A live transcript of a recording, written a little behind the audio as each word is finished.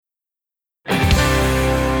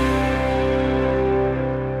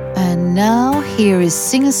here is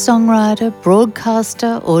singer-songwriter,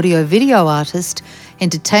 broadcaster, audio-video artist,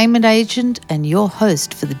 entertainment agent, and your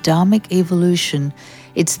host for the Dharmic Evolution.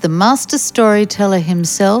 It's the master storyteller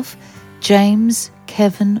himself, James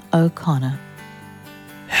Kevin O'Connor.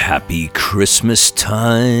 Happy Christmas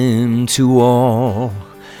time to all.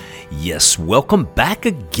 Yes, welcome back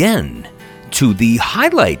again to the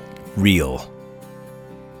highlight reel.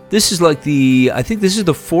 This is I think this is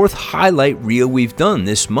the fourth highlight reel we've done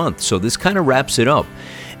this month, so this kind of wraps it up.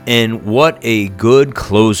 And what a good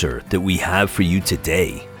closer that we have for you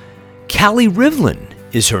today. Cali Rivlin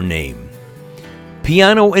is her name.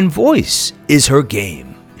 Piano and voice is her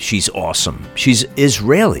game. She's awesome. She's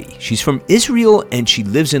Israeli. She's from Israel and she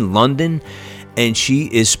lives in London, and she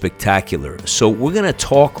is spectacular. So we're going to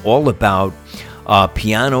talk all about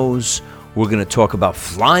pianos. We're going to talk about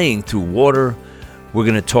flying through water. We're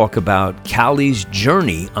going to talk about Cali's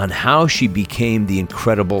journey on how she became the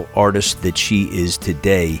incredible artist that she is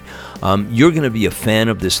today. You're going to be a fan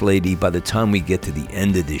of this lady by the time we get to the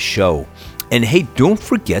end of this show. And hey, don't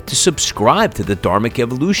forget to subscribe to the Dharmic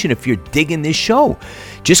Evolution if you're digging this show.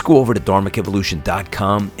 Just go over to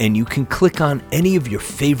dharmicevolution.com and you can click on any of your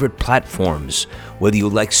favorite platforms, whether you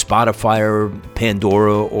like Spotify or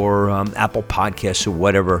Pandora or Apple Podcasts or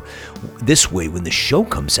whatever. This way, when the show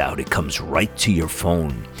comes out, it comes right to your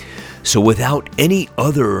phone. So without any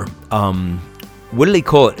other, what do they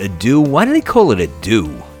call it, ado? Why do they call it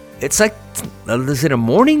ado? It's like, is it a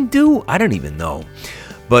morning dew? I don't even know.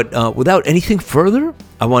 But without anything further,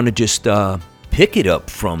 I want to just pick it up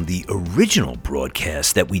from the original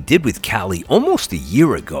broadcast that we did with Cali almost a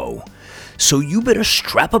year ago. So you better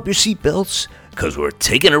strap up your seatbelts, because we're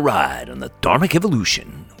taking a ride on the Dharmic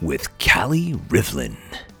Evolution with Cali Rivlin.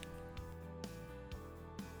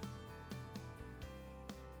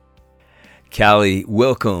 Cali,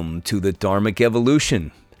 welcome to the Dharmic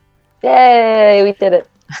Evolution. Yay, we did it.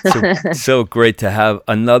 So great to have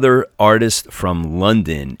another artist from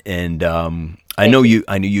London, and I know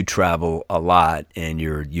you travel a lot, and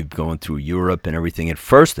you've gone through Europe and everything. And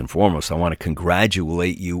first and foremost, I want to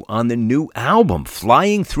congratulate you on the new album,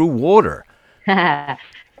 Flying Through Water.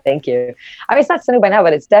 Thank you. I mean, it's not so new by now,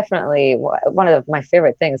 but it's definitely one of my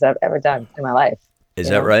favorite things I've ever done in my life. Is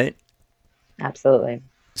that right? Absolutely.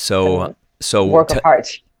 So work of art.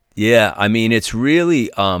 Yeah, I mean, it's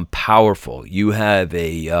really powerful. You have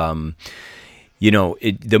the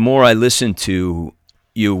more I listened to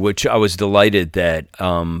you, which I was delighted that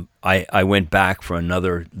I went back for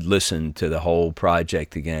another listen to the whole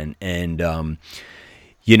project again. And,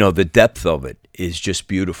 the depth of it is just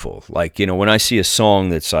beautiful. Like, when I see a song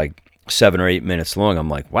that's like 7 or 8 minutes long, I'm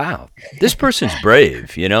like, wow, this person's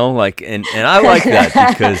brave, and I like that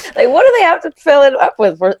because like, what do they have to fill it up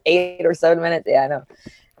with for 8 or 7 minutes? Yeah, I know.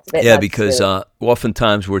 Yeah, because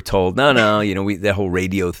oftentimes we're told, no, that whole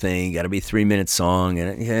radio thing, got to be a 3-minute song,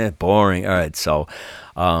 and boring. All right, so,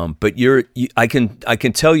 but I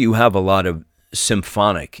can tell you have a lot of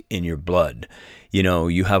symphonic in your blood.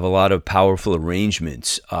 You have a lot of powerful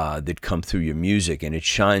arrangements that come through your music, and it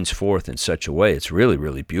shines forth in such a way. It's really,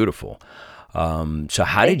 really beautiful. So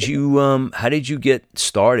how did you get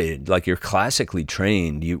started? Like, you're classically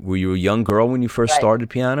trained. Were you a young girl when you first started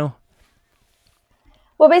piano?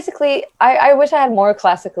 Well, basically, I wish I had more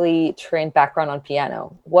classically trained background on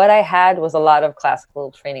piano. What I had was a lot of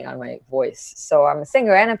classical training on my voice. So I'm a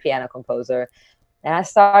singer and a piano composer. And I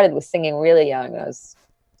started with singing really young. When I was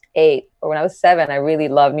 8 or when I was 7, I really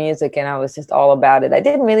loved music and I was just all about it. I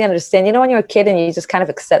didn't really understand. When you're a kid and you just kind of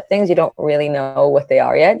accept things, you don't really know what they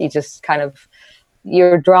are yet. You just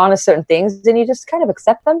you're drawn to certain things and you just kind of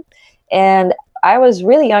accept them. And I was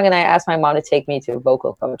really young and I asked my mom to take me to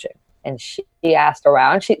vocal coaching. And she asked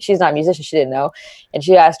around. She's not a musician. She didn't know. And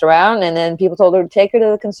she asked around, and then people told her to take her to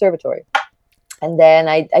the conservatory. And then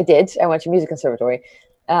I did. I went to music conservatory,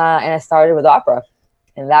 and I started with opera.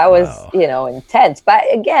 And that was, intense. But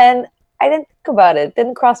again, I didn't think about it. It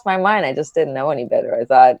didn't cross my mind. I just didn't know any better. I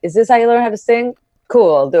thought, is this how you learn how to sing?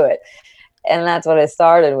 Cool, I'll do it. And that's what I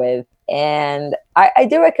started with. And I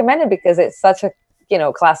do recommend it because it's such a,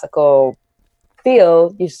 classical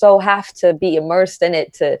feel. You so have to be immersed in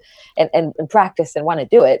it and practice and want to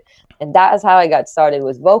do it. And that is how I got started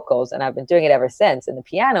with vocals, and I've been doing it ever since. And the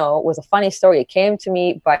piano was a funny story. It came to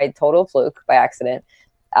me by total fluke, by accident,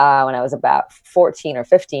 when I was about 14 or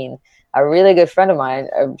 15. A really good friend of mine,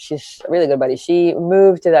 she's a really good buddy, she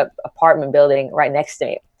moved to that apartment building right next to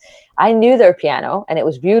me. I knew their piano, and it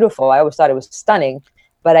was beautiful. I always thought it was stunning,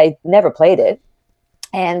 but I never played it.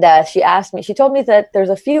 And she told me that there's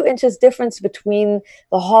a few inches difference between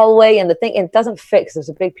the hallway and the thing, and it doesn't fit because there's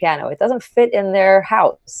a big piano. It doesn't fit in their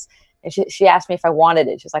house. And she asked me if I wanted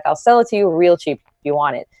it. She's like, I'll sell it to you real cheap if you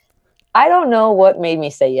want it. I don't know what made me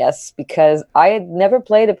say yes, because I had never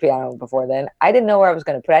played a piano before then. I didn't know where I was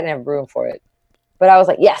going to put it. I didn't have room for it. But I was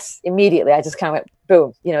like, yes, immediately. I just kind of went,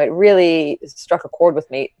 boom. You know, it really struck a chord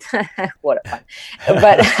with me. What a fun.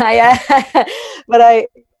 But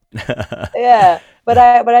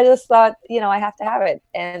I just thought, you know, I have to have it.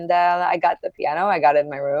 And I got the piano. I got it in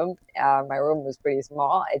my room. My room was pretty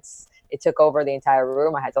small. It took over the entire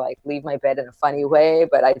room. I had to like leave my bed in a funny way,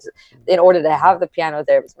 but in order to have the piano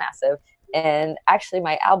there, it was massive. And actually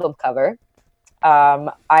my album cover,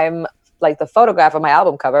 I'm like, the photograph of my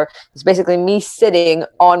album cover is basically me sitting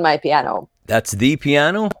on my piano. That's the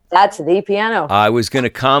piano? That's the piano. I was going to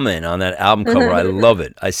comment on that album cover. I love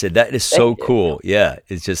it. I said, that is so cool. Yeah.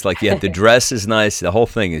 It's just like, the dress is nice. The whole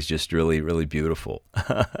thing is just really, really beautiful.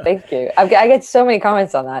 Thank you. I get so many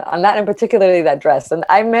comments on that and particularly that dress. And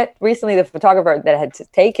I met recently the photographer that had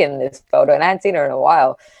taken this photo, and I hadn't seen her in a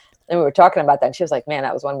while. And we were talking about that, and she was like, man,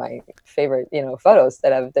 that was one of my favorite, you know, photos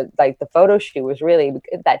like the photo shoot was really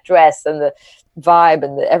that dress and the vibe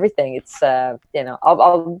and everything. It's, you know,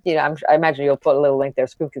 I imagine you'll put a little link there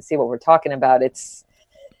so people can see what we're talking about. It's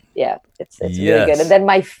really good. And then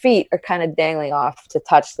my feet are kind of dangling off to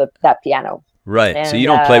touch that piano. Right. And, so you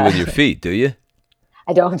don't play with your feet, do you?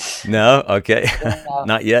 I don't. No? Okay. No.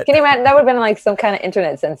 Not yet. Can you imagine? That would have been like some kind of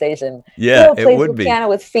internet sensation. Yeah, Plays it would be. Piano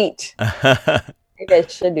with feet. Maybe I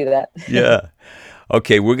should do that. Yeah.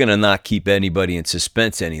 Okay, we're going to not keep anybody in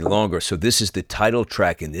suspense any longer. So this is the title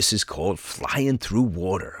track, and this is called Flying Through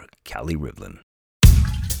Water, Cali Rivlin.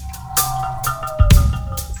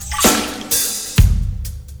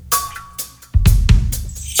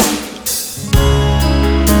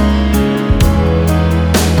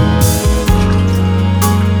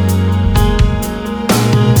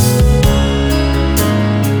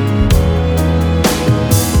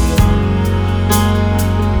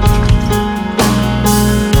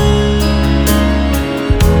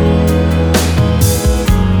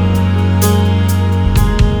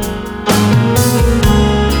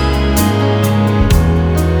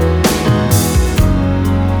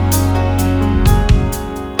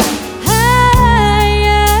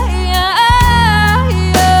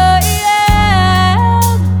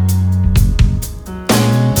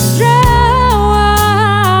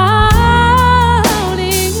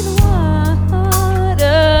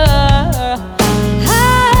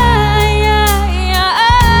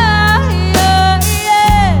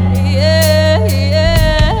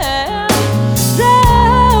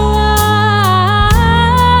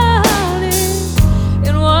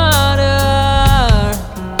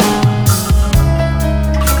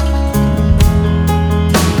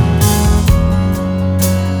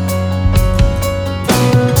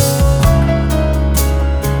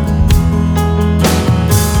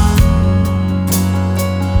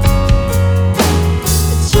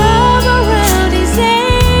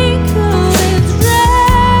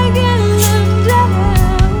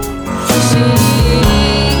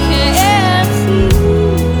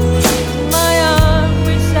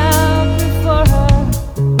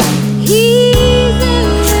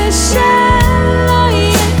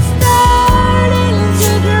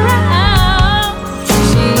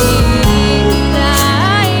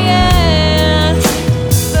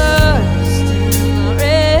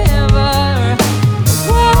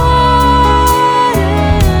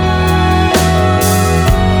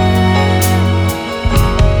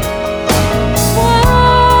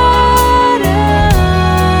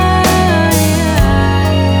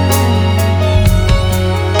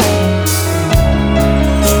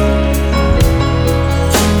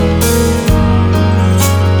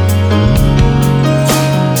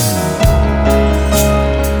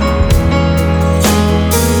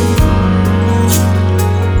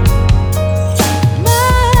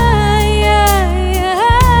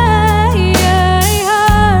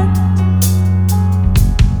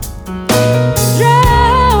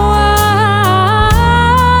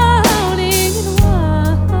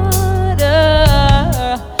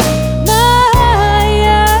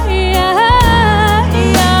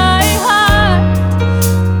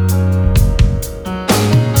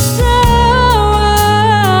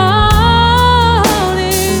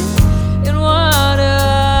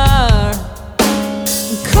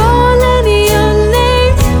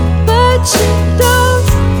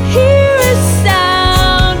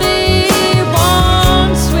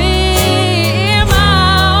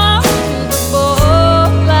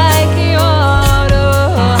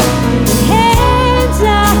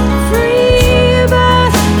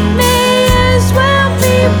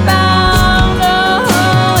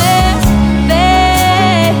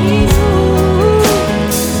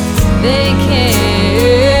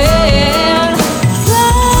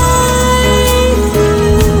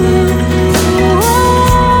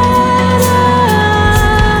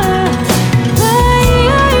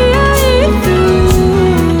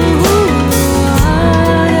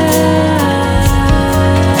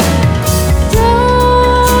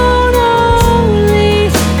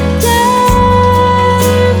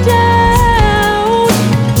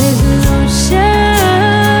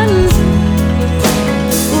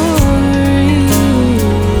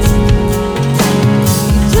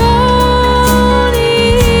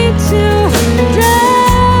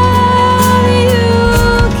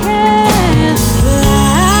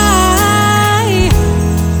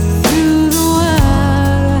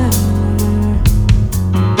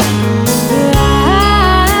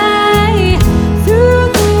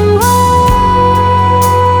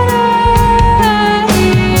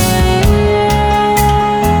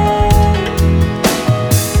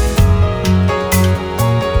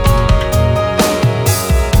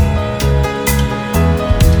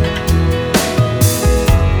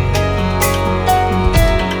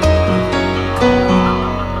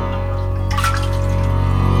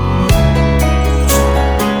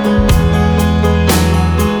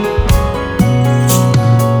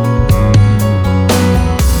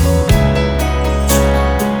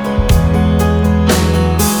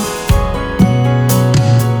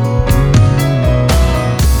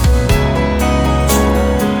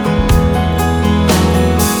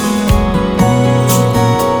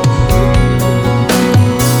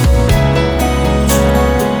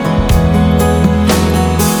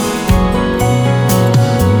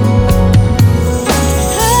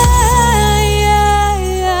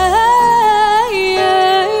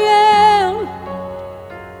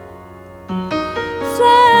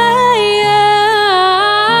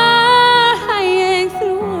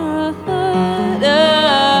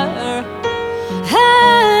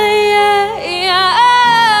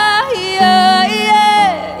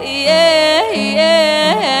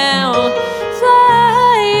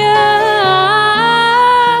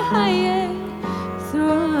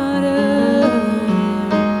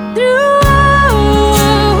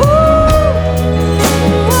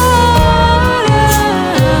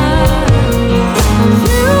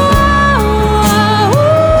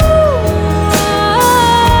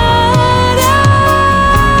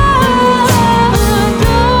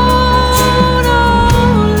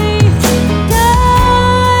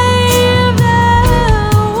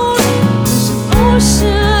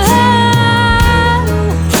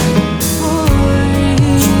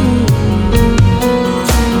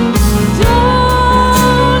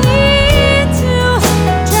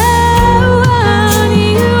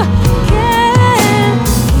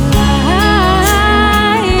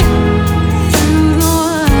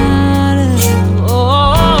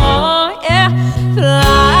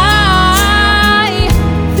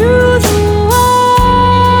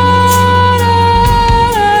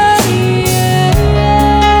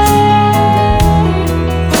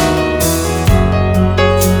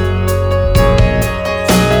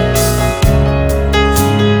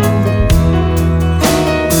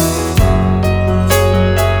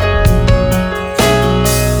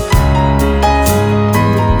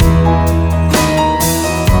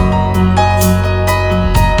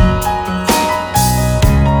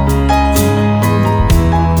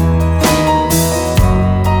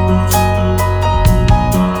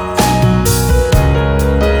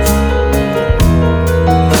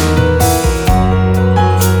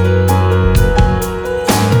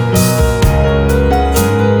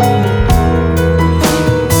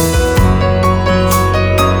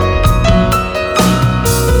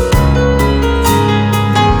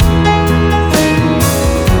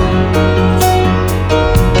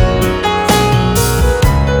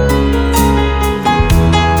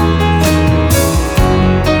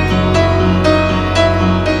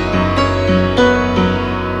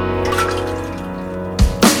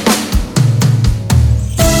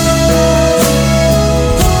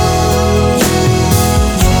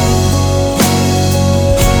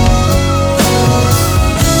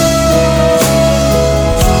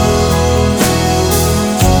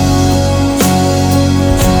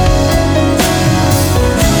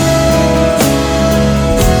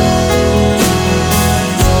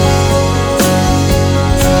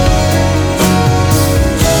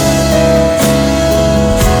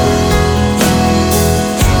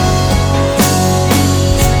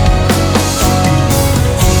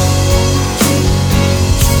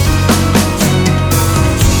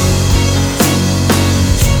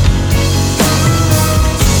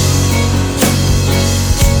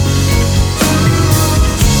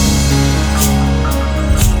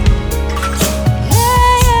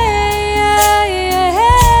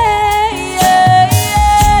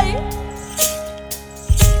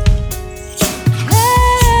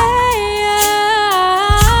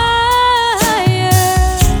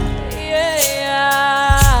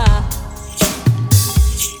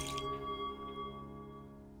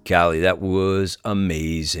 Cali. That was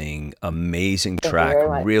amazing. Amazing Thank you track. very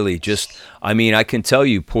much. Really just, I mean, I can tell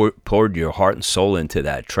you poured your heart and soul into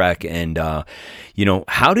that track. And,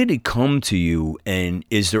 how did it come to you? And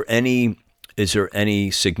is there any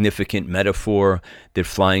significant metaphor that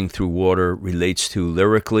flying through water relates to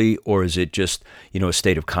lyrically, or is it just, a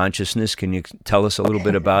state of consciousness? Can you tell us a little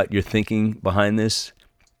bit about your thinking behind this?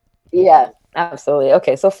 Yeah, absolutely.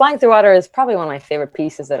 Okay, so Flying Through Water is probably one of my favorite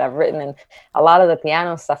pieces that I've written, and a lot of the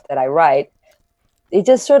piano stuff that I write, it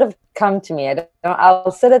just sort of come to me.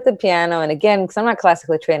 I'll sit at the piano, and again, because I'm not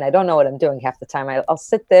classically trained, I don't know what I'm doing half the time. I'll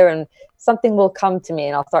sit there, and something will come to me,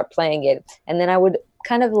 and I'll start playing it, and then I would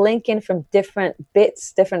kind of link in from different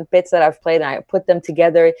bits that I've played, and I put them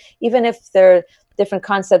together, even if they're different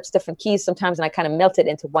concepts, different keys sometimes, and I kind of melt it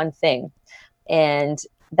into one thing, and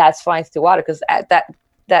that's Flying Through Water, because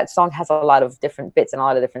that song has a lot of different bits and a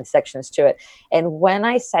lot of different sections to it. And when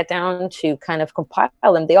I sat down to kind of compile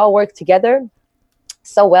them, they all work together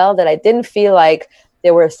so well that I didn't feel like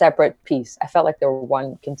they were a separate piece. I felt like they were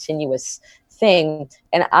one continuous thing.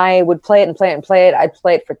 And I would play it and play it and play it. I'd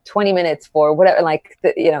play it for 20 minutes for whatever, I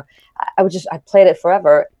played it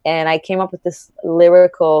forever. And I came up with this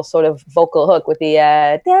lyrical sort of vocal hook with the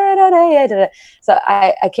da da da da da. So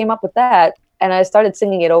I came up with that. And I started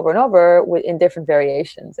singing it over and over in different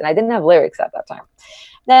variations. And I didn't have lyrics at that time.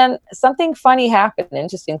 Then something funny happened, an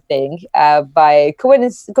interesting thing, by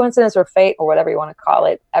coincidence or fate or whatever you want to call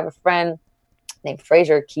it. I have a friend named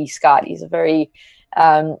Fraser Key Scott. He's a very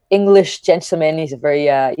English gentleman. He's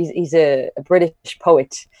he's a British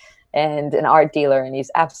poet and an art dealer. And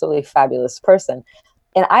he's absolutely a fabulous person.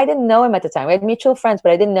 And I didn't know him at the time. We had mutual friends,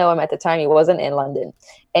 but I didn't know him at the time. He wasn't in London.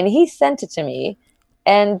 And he sent it to me.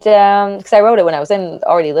 And because I wrote it when I was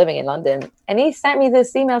already living in London, and he sent me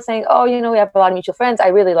this email saying, "Oh, we have a lot of mutual friends. I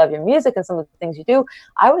really love your music and some of the things you do.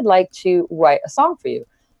 I would like to write a song for you."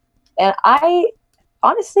 And I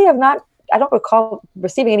honestly I don't recall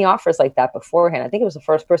receiving any offers like that beforehand. I think it was the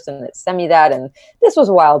first person that sent me that, and this was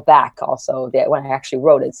a while back also when I actually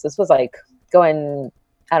wrote it. So this was like going,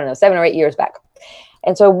 I don't know, 7 or 8 years back.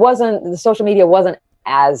 And so the social media wasn't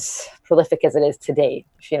as prolific as it is today,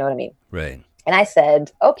 if you know what I mean. Right. And I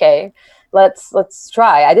said, okay, let's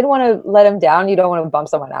try. I didn't want to let him down. You don't want to bump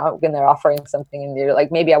someone out when they're offering something and you're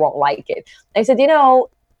like, maybe I won't like it. And I said,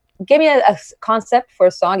 give me a concept for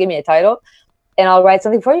a song, give me a title, and I'll write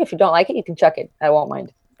something for you. If you don't like it, you can chuck it. I won't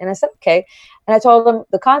mind. And I said, okay. And I told him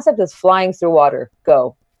the concept is Flying Through Water.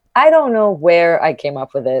 Go. I don't know where I came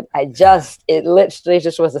up with it. It literally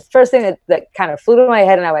just was the first thing that kind of flew to my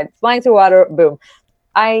head, and I went Flying Through Water, boom.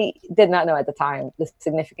 I did not know at the time the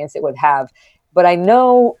significance it would have, but I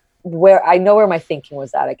know where my thinking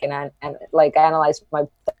was at. I can analyze my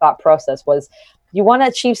thought process was, you want to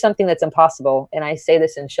achieve something that's impossible. And I say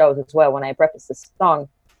this in shows as well when I preface this song.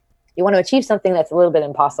 You want to achieve something that's a little bit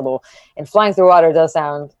impossible, and Flying Through Water does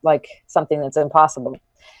sound like something that's impossible.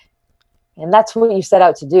 And that's what you set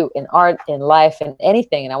out to do in art, in life, in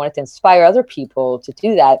anything. And I wanted to inspire other people to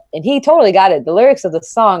do that. And he totally got it. The lyrics of the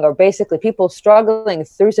song are basically people struggling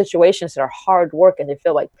through situations that are hard work, and they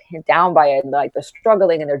feel like pinned down by it. And like they're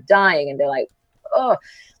struggling and they're dying, and they're like, oh,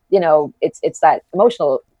 it's that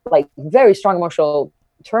emotional, like very strong emotional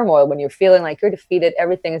turmoil when you're feeling like you're defeated.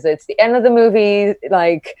 It's the end of the movie.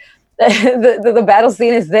 Like the battle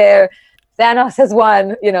scene is there. Thanos has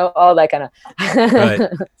won, all that kind of right.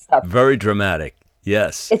 stuff. Very dramatic.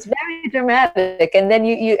 Yes. It's very dramatic. And then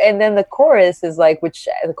and then the chorus is like, which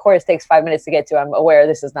the chorus takes 5 minutes to get to. I'm aware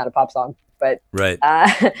this is not a pop song, but right.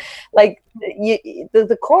 The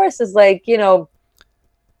chorus is like, you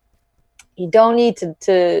don't need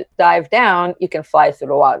to dive down. You can fly through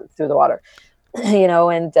the water,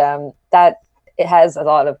 and that it has a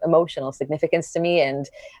lot of emotional significance to me. And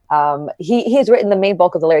he's written the main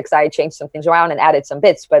bulk of the lyrics. I changed some things around and added some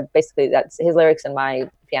bits, but basically that's his lyrics and my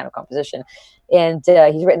piano composition. And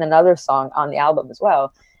he's written another song on the album as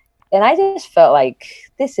well. And I just felt like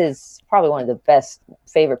this is probably one of the best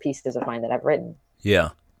favorite pieces of mine that I've written. Yeah,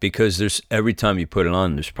 because every time you put it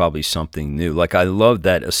on, there's probably something new. Like I love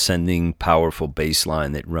that ascending, powerful bass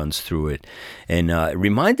line that runs through it. And it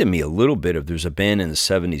reminded me a little bit of, there's a band in the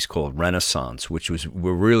 70s called Renaissance, which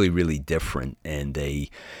were really, really different. And they,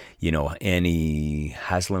 Annie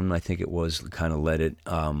Haslam, I think it was, kind of led it,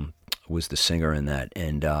 was the singer in that.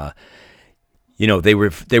 And, they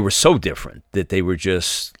were so different that they were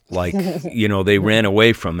just like, they ran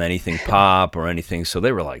away from anything pop or anything. So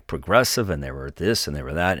they were like progressive, and they were this and they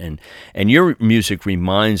were that. And your music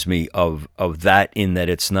reminds me of that, in that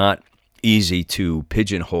it's not easy to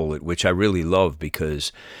pigeonhole it, which I really love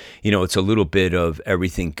because, it's a little bit of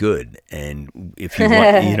everything good. And if you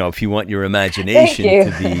want, if you want your imagination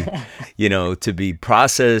to be, to be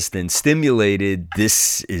processed and stimulated,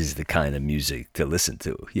 this is the kind of music to listen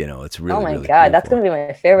to. It's really, oh my really God, that's beautiful. going to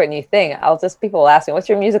be my favorite new thing. People will ask me, what's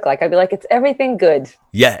your music like? I'd be like, it's everything good.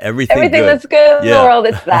 Yeah, everything good. That's good in the world.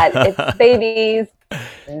 It's that. It's babies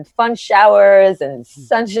and fun showers and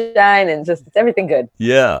sunshine and just it's everything good.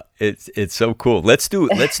 Yeah, it's so cool. Let's do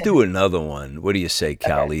another one. What do you say,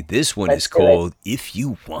 Cali? Okay. This one Let's is do it. called If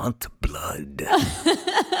You Want Blood.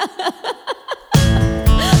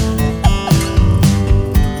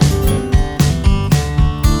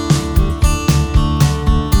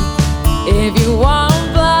 If you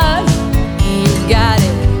want blood, you got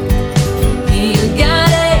it. You got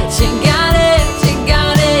it, you got it, you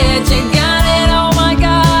got it, you got it. Oh my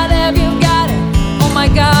God, have you got it? Oh my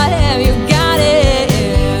God, have you got it?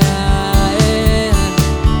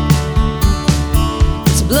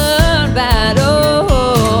 It's a blood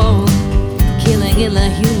battle, killing in the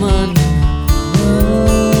human.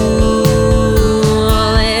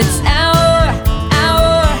 It's hour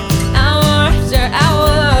after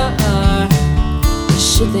hour.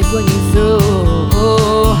 Should they put you through?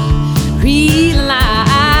 Read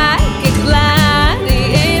like a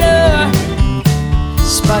gladiator,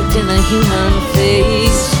 sparked in the human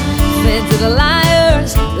face, fed to the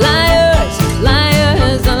liars, liars,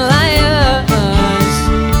 liars, and liars.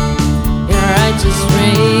 In righteous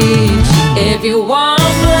rage, if you want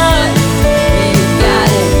blood, you got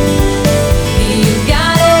it. You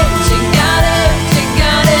got it, you got it, you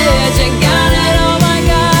got it, you got it. Oh my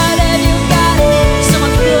God, have you got it? So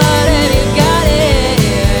much blood, have you got it?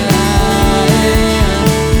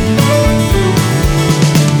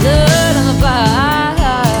 Blood on the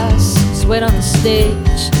bus, sweat on the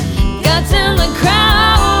stage, guts in the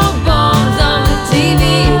crowd, bombs on the TV.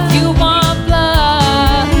 If you want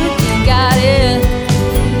blood, you got it.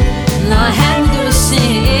 And all I had to do is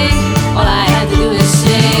sing. All I had to do is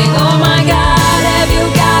sing. Oh my God, have you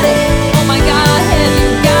got it? Oh my God, have you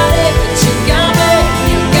got it? But you got me,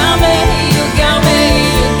 you got me, you got me,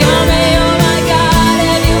 you got me. Oh my God,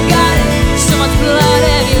 have you got it? So much blood,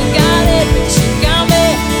 have you got it? But you got me,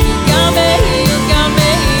 you got me, you got me,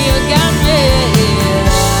 you got me.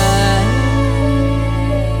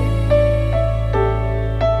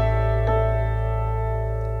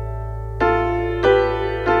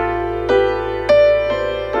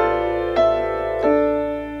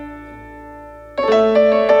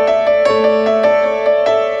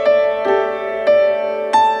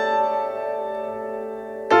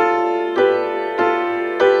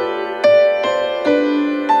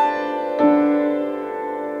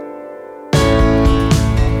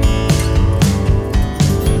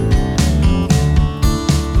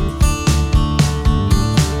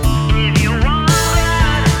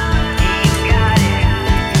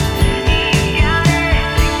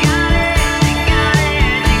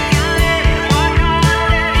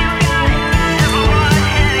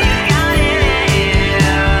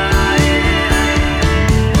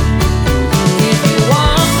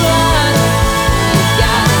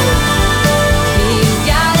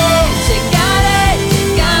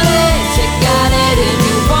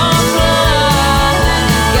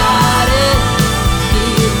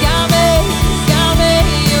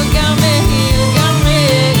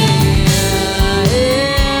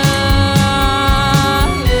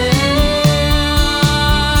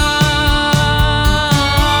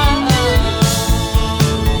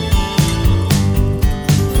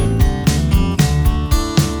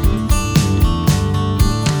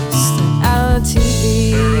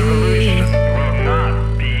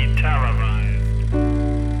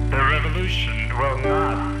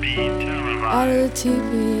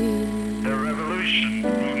 TV. The revolution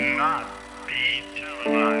will not be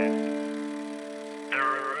televised. The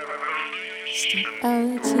revolution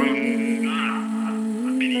will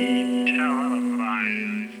not be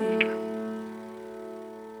televised.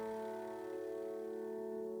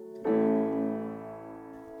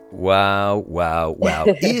 Wow, wow, wow.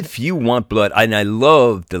 If you want blood, and I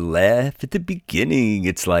love the laugh at the beginning.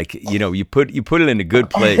 It's like, you put it in a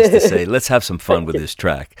good place to say, let's have some fun with this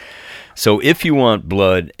track. So if you want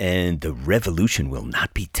blood, and the revolution will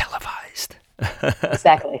not be televised.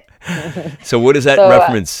 Exactly. So what is that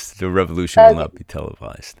reference? The revolution will not be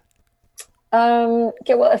televised.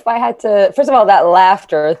 Okay, well, if I had to, first of all, that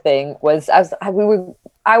laughter thing was,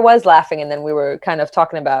 I was laughing, and then we were kind of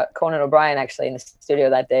talking about Conan O'Brien actually in the studio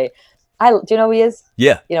that day. Do you know who he is?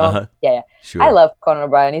 Yeah. Yeah. Sure. I love Conan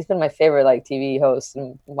O'Brien. He's been my favorite TV host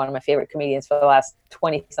and one of my favorite comedians for the last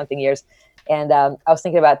 20 something years. And I was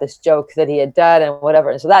thinking about this joke that he had done and whatever.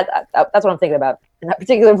 And so that's what I'm thinking about in that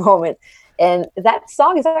particular moment. And that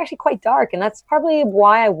song is actually quite dark. And that's probably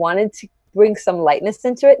why I wanted to bring some lightness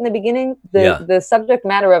into it in the beginning. The subject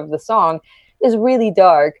matter of the song is really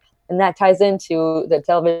dark. And that ties into the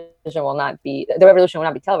revolution will not be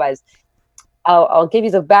televised. I'll give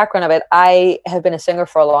you the background of it. I have been a singer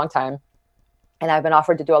for a long time, and I've been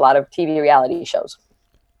offered to do a lot of TV reality shows.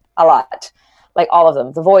 A lot. Like all of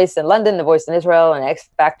them. The Voice in London, The Voice in Israel, and X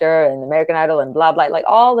Factor, and American Idol, and blah, blah. Like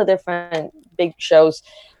all the different big shows.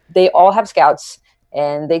 They all have scouts,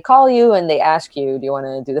 and they call you and they ask you, do you want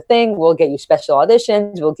to do the thing? We'll get you special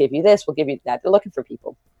auditions. We'll give you this. We'll give you that. They're looking for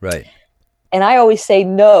people. Right. And I always say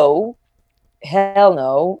no. Hell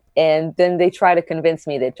no. And then they try to convince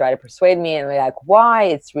me, they try to persuade me, and they're like, why?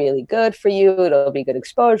 It's really good for you. It'll be good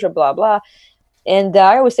exposure, blah, blah. And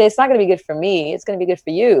I always say, it's not going to be good for me. It's going to be good for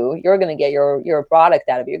you. You're going to get your product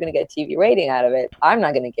out of it. You're going to get a TV rating out of it. I'm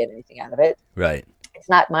not going to get anything out of it. Right. It's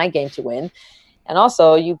not my game to win. And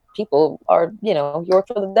also, you people are, you're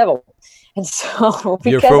for the devil. And so,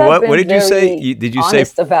 because you're for what? What did you say? Did you say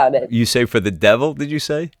about it? You say for the devil? Did you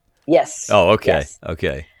say? Yes. Oh, okay. Yes.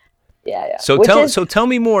 Okay. Yeah. So tell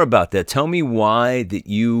me more about that. Tell me why that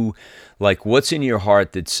you, like, what's in your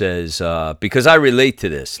heart that says, because I relate to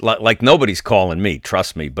this. Like nobody's calling me,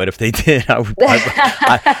 trust me. But if they did, I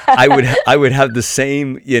would have the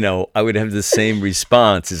same, I would have the same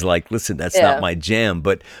response. Is like, listen, that's not my jam.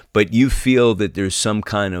 But you feel that there's some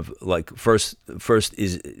kind of like first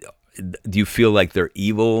is, do you feel like they're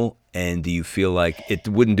evil, and do you feel like it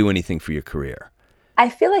wouldn't do anything for your career? I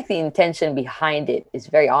feel like the intention behind it is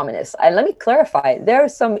very ominous. And let me clarify. There are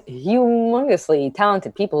some humongously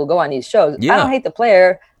talented people who go on these shows. Yeah. I don't hate the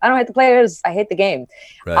player. I don't hate the players. I hate the game.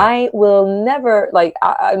 Right. I will never,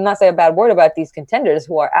 I'm not saying a bad word about these contenders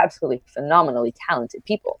who are absolutely phenomenally talented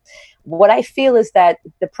people. What I feel is that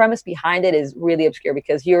the premise behind it is really obscure,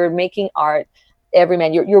 because you're making art every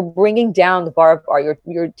man. You're bringing down the bar of art.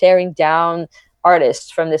 You're tearing down artists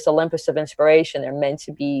from this Olympus of inspiration. They're meant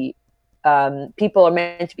to be people are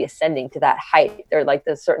meant to be ascending to that height. They're like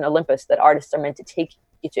the certain Olympus that artists are meant to take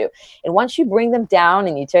you to. And once you bring them down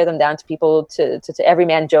and you tear them down to people to every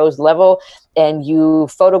man Joe's level, and you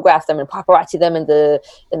photograph them and paparazzi them in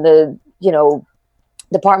the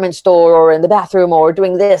department store or in the bathroom, or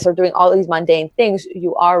doing this or doing all these mundane things,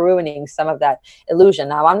 you are ruining some of that illusion.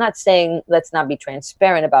 Now, I'm not saying let's not be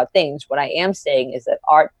transparent about things. What I am saying is that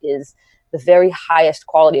art is the very highest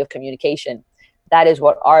quality of communication. That is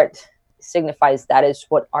what art signifies. That is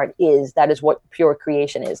what art is. That is what pure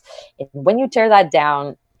creation is. And when you tear that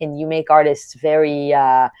down and you make artists very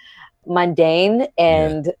mundane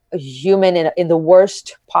and human in the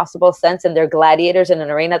worst possible sense, and they're gladiators in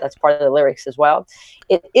an arena, that's part of the lyrics as well.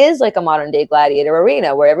 It is like a modern day gladiator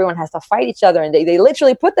arena where everyone has to fight each other, and they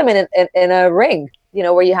literally put them in a ring,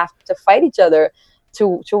 where you have to fight each other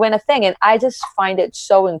to win a thing. And I just find it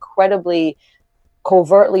so incredibly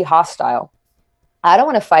covertly hostile. I don't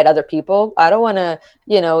want to fight other people. I don't want to,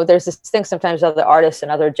 there's this thing sometimes other artists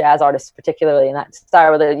and other jazz artists, particularly in that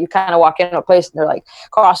style, where you kind of walk into a place and they're like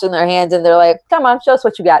crossing their hands and they're like, come on, show us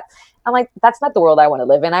what you got. I'm like, that's not the world I want to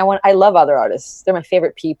live in. I love other artists. They're my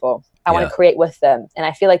favorite people. I want to create with them. And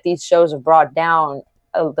I feel like these shows have brought down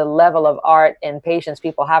the level of art and patience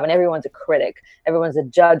people have, and everyone's a critic. Everyone's a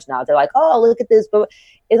judge now. They're like, oh, look at this. But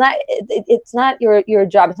it's not your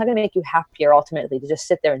job. It's not going to make you happier ultimately to just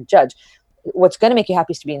sit there and judge. What's going to make you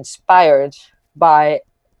happy is to be inspired by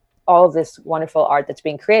all of this wonderful art that's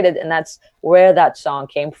being created. And that's where that song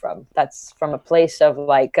came from. That's from a place of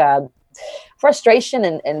frustration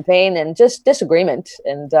and pain and just disagreement,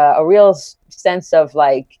 and a real sense of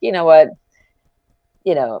this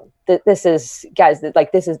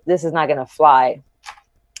is not going to fly.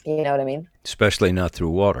 You know what I mean? Especially not through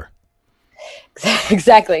water.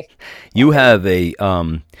 Exactly. You have a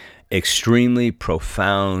extremely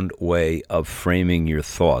profound way of framing your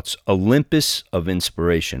thoughts. Olympus of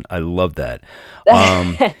inspiration. I love that.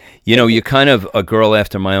 You're kind of a girl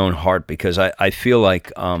after my own heart, because I feel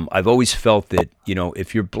like I've always felt that,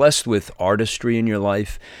 if you're blessed with artistry in your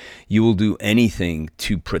life, you will do anything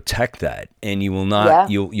to protect that, and you will not.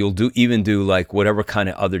 You'll do like whatever kind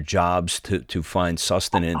of other jobs to find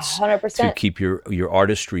sustenance 100%. To keep your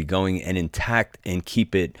artistry going and intact, and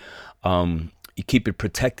keep it. You keep it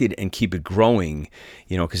protected and keep it growing,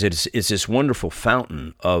 because it's this wonderful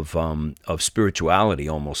fountain of spirituality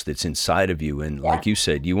almost that's inside of you. And like you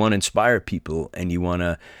said, you want to inspire people, and you want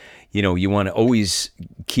to always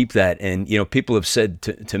keep that. And, people have said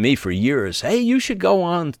to me for years, hey, you should go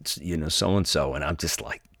on, so-and-so. And I'm just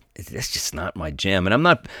like, that's just not my jam. And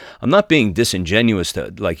I'm not being disingenuous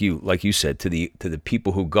to like you said to the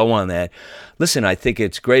people who go on that. Listen, I think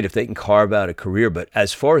it's great if they can carve out a career, but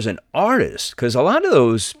as far as an artist, because a lot of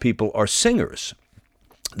those people are singers,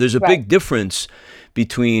 there's a big difference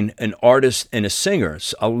between an artist and a singer.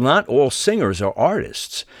 So not all singers are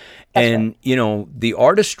artists. That's and right. You know, the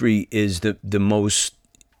artistry is the most,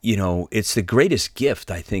 you know, it's the greatest gift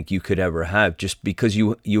I think you could ever have, just because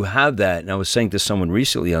you have that. And I was saying to someone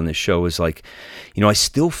recently on this show, is like, you know, I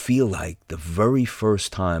still feel like the very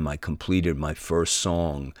first time I completed my first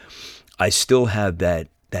song, I still have that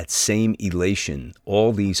same elation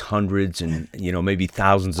all these hundreds and, you know, maybe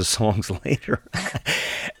thousands of songs later.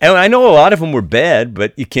 And I know a lot of them were bad,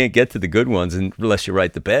 but you can't get to the good ones unless you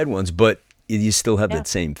write the bad ones. But you still have that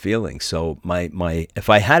same feeling. So my if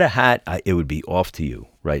I had a hat, it would be off to you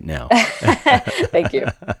right now. Thank you.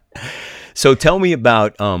 So tell me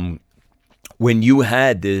about when you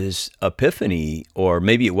had this epiphany, or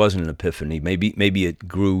maybe it wasn't an epiphany, maybe it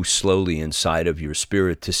grew slowly inside of your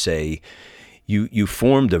spirit to say, you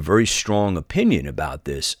formed a very strong opinion about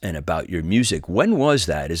this and about your music. When was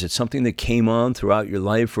that? Is it something that came on throughout your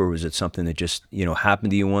life, or was it something that just, you know,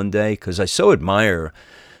 happened to you one day? Because I so admire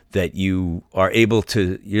that you are able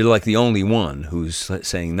to, you're like the only one who's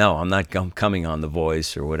saying, no, I'm not coming on The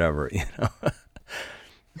Voice or whatever, you know?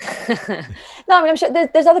 No, I mean, I'm sure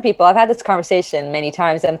there's other people. I've had this conversation many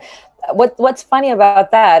times. And what's funny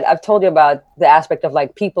about that, I've told you about the aspect of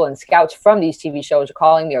like people and scouts from these TV shows are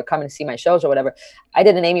calling me or coming to see my shows or whatever. I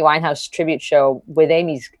did an Amy Winehouse tribute show with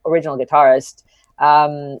Amy's original guitarist,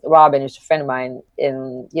 Robin, who's a friend of mine,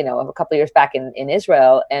 in, you know, a couple of years back in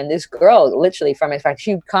Israel. And this girl, literally from X Factor,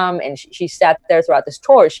 she'd come and she sat there throughout this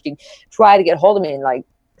tour. She tried to get hold of me and like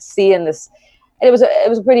see in this. And it was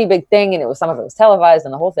a pretty big thing, and some of it was televised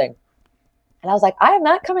and the whole thing. And I was like, I am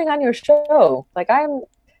not coming on your show. Like,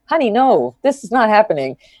 honey, no, this is not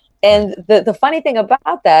happening. And the funny thing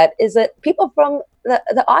about that is that people from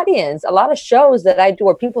the audience, a lot of shows that I do,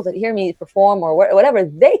 or people that hear me perform or whatever,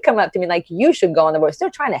 they come up to me like, you should go on The Voice. They're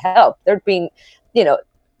trying to help. They're being, you know,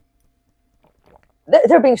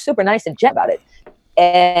 they're being super nice and gentle about it.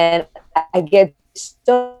 And I get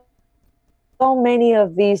so many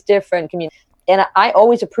of these different communities. And I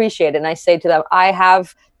always appreciate it. And I say to them, I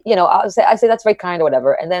have, you know, I say that's very kind or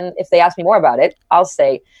whatever. And then if they ask me more about it, I'll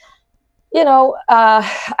say, you know, I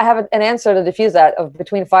have an answer to diffuse that of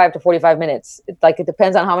between 5 to 45 minutes. It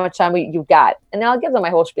depends on how much time you've got. And then I'll give them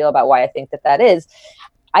my whole spiel about why I think that is.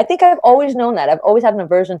 I think I've always known that. I've always had an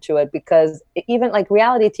aversion to it, because even like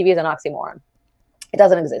reality TV is an oxymoron. It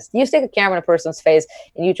doesn't exist. You stick a camera in a person's face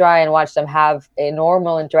and you try and watch them have a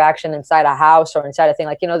normal interaction inside a house or inside a thing.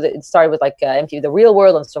 Like, you know, it started with like MTV, The Real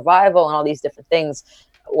World and Survival and all these different things,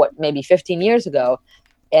 maybe 15 years ago.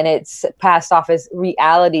 And it's passed off as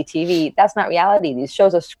reality TV. That's not reality. These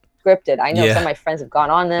shows are scripted. I know some of my friends have gone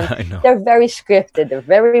on them. They're very scripted. They're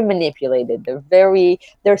very manipulated.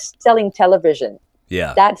 They're selling television.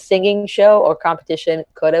 Yeah. That singing show or competition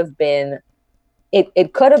could have been,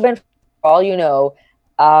 it could have been, for all you know,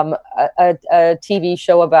 a TV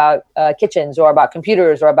show about kitchens or about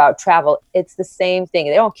computers or about travel. It's the same thing.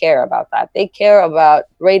 They don't care about that. They care about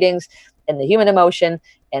ratings and the human emotion,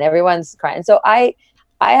 and everyone's crying. And so I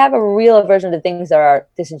have a real aversion to things that are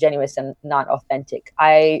disingenuous and not authentic.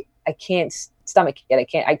 I can't stomach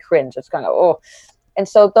it. I cringe. It's kind of, oh. And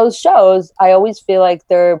so those shows, I always feel like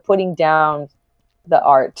they're putting down the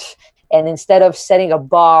art. And instead of setting a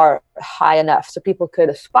bar high enough so people could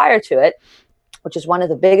aspire to it, which is one of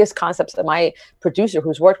the biggest concepts that my producer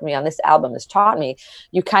who's worked with me on this album has taught me,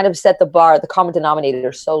 you kind of set the bar, the common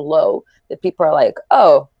denominator so low that people are like,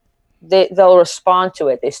 oh, they'll respond to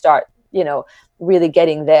it. They start, you know, really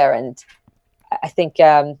getting there. And I think,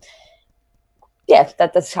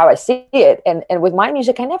 that's how I see it. And with my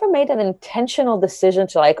music, I never made an intentional decision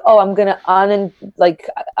to like, oh, I'm going to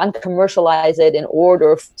uncommercialize it in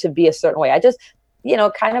order to be a certain way. I just, you know,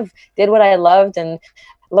 kind of did what I loved and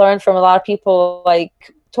learned from a lot of people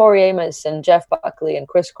like Tori Amos and Jeff Buckley and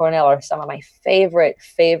Chris Cornell are some of my favorite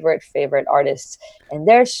artists. And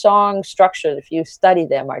their song structures, if you study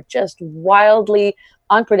them, are just wildly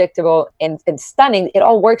unpredictable and stunning. It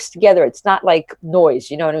all works together. It's not like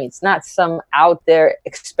noise, you know what I mean? It's not some out there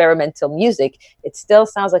experimental music. It still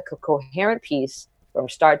sounds like a coherent piece from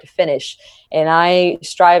start to finish. And I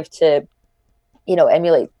strive to, you know,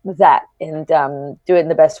 emulate that and do it in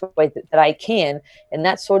the best way that I can. And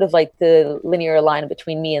that's sort of like the linear line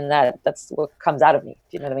between me and that. That's what comes out of me.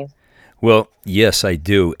 Do you know what I mean? Well, yes, I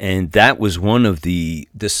do. And that was one of the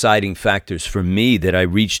deciding factors for me that I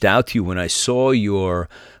reached out to you when I saw your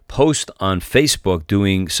post on Facebook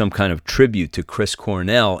doing some kind of tribute to Chris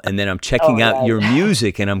Cornell. And then I'm checking out your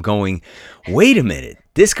music and I'm going, wait a minute,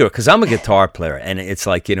 this girl, because I'm a guitar player. And it's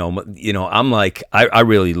like, I'm like, I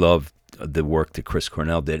really love the work that Chris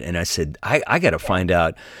Cornell did. And I said, I got to find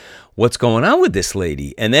out what's going on with this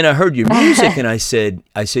lady. And then I heard your music and I said,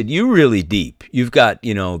 you're really deep. You've got,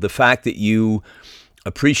 the fact that you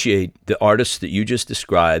appreciate the artists that you just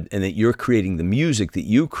described and that you're creating the music that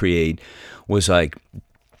you create was like,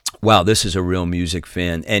 wow, this is a real music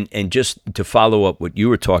fan. And just to follow up what you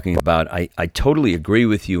were talking about, I totally agree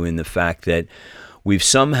with you in the fact that we've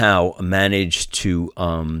somehow managed to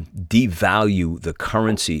devalue the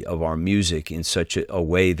currency of our music in such a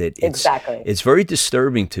way that it's very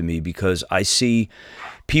disturbing to me because I see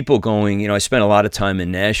people going, I spent a lot of time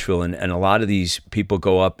in Nashville and a lot of these people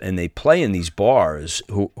go up and they play in these bars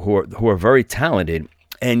who are very talented.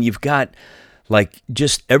 And you've got like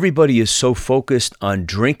just everybody is so focused on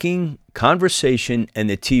drinking, conversation, and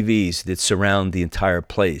the TVs that surround the entire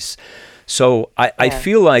place. So I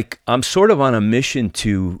feel like I'm sort of on a mission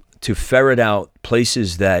to ferret out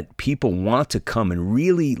places that people want to come and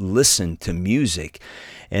really listen to music.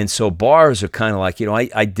 And so bars are kind of like,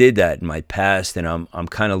 I did that in my past, and I'm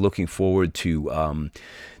kind of looking forward to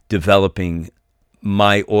developing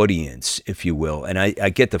my audience, if you will. And I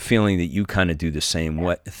get the feeling that you kind of do the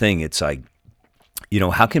same thing. It's like,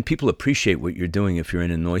 how can people appreciate what you're doing if you're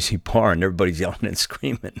in a noisy bar and everybody's yelling and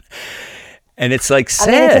screaming? And it's like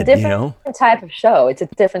sad, it's a different type of show. It's a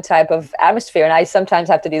different type of atmosphere. And I sometimes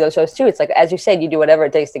have to do those shows too. It's like, as you said, you do whatever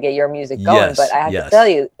it takes to get your music going. Yes, but I have to tell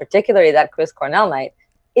you, particularly that Chris Cornell night,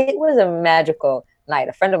 it was a magical night.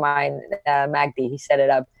 A friend of mine, Magdi, he set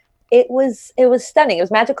it up. It was stunning. It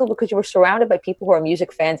was magical because you were surrounded by people who are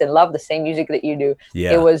music fans and love the same music that you do.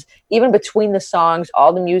 Yeah. It was, even between the songs,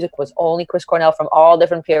 all the music was only Chris Cornell from all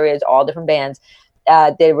different periods, all different bands.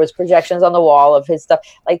 There was projections on the wall of his stuff.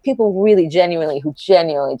 Like people really genuinely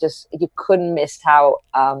just, you couldn't miss how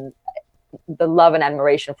the love and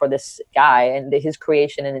admiration for this guy and his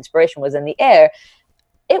creation and inspiration was in the air.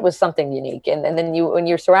 It was something unique. And then when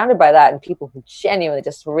you're surrounded by that and people who genuinely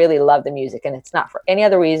just really love the music, and it's not for any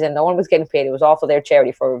other reason, no one was getting paid. It was all for their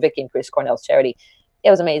charity, for Vicky and Chris Cornell's charity. It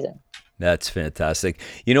was amazing. That's fantastic.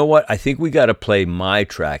 You know what? I think we got to play my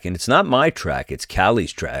track. And it's not my track. It's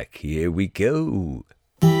Cali's track. Here we go.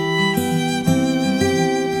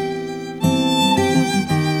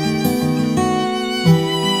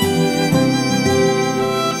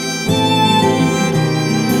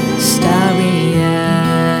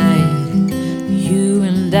 Starry-eyed, you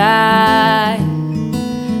and I,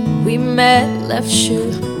 we met, left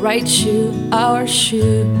shoe, right shoe, our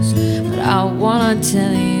shoes. But I wanna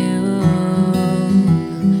tell you,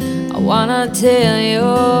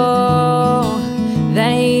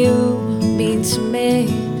 that you mean to me,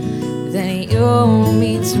 that you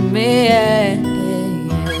mean to me.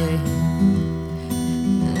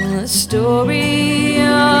 And the story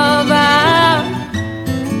of our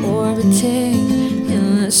orbiting,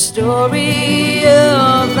 in the story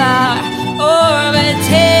of our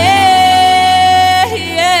orbiting,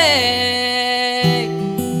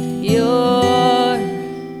 you're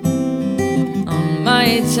on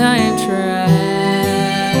my time track.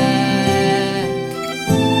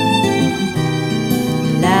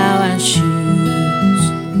 Now our shoes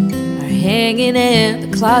are hanging in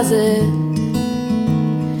the closet,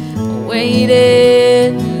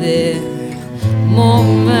 waiting there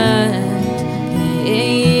moment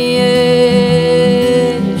patiently.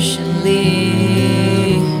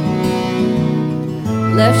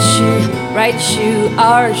 Left shoe, right shoe,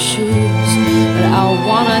 our shoes. But I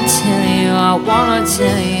wanna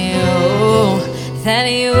tell you that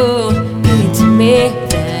you mean to me,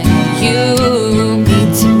 that you mean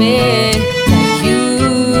to me, that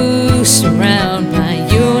you surround my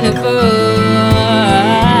universe.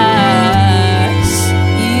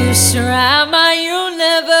 You surround my universe.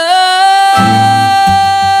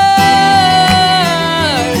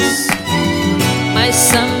 My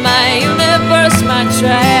sun, my universe, my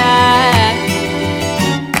track.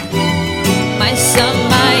 My sun,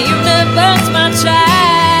 my universe, my track.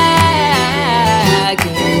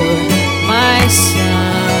 You're my sun.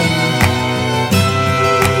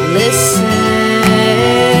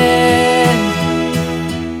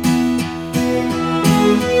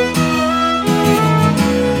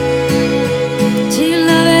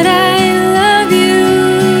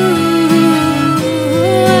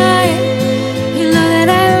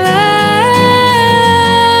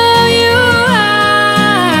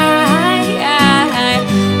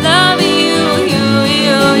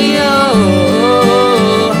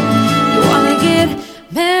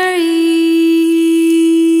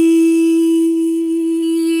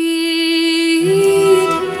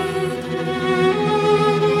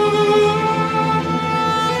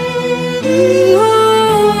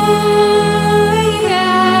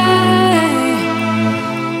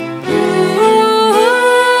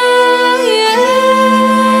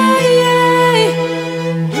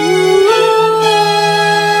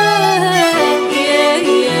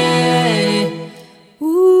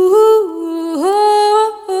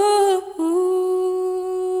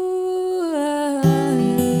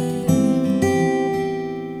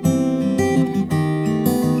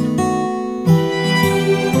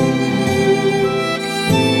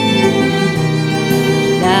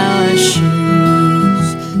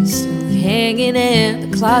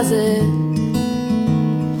 closet.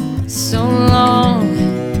 So long,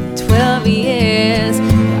 12 years.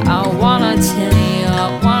 But I wanna tell you,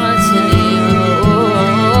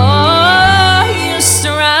 you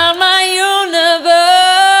surround my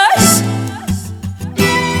universe.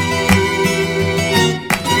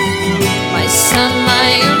 My sun, my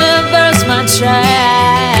universe, my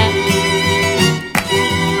track.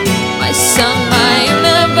 My sun, my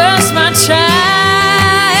universe, my track.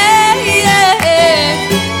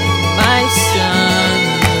 My sun,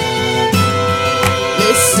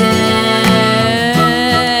 listen.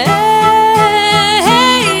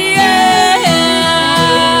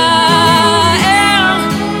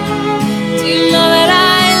 Do you know that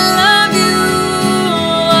I love you?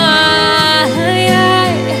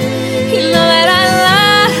 You know that I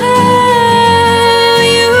love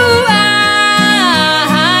you.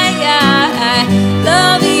 I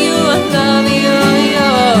love you,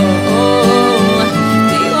 yo.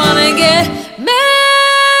 Do you wanna get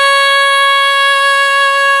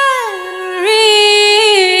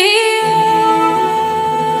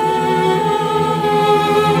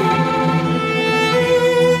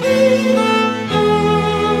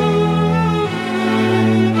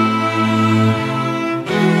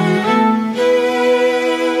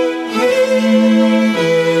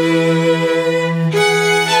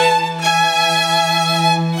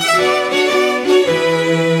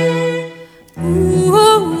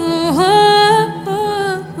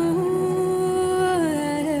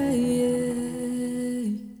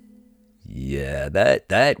Yeah,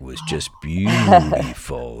 that was just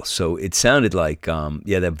beautiful. So it sounded like,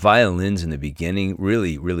 the violins in the beginning,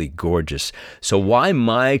 really, really gorgeous. So why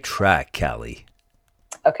my track, Cali?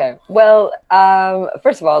 Okay. Well,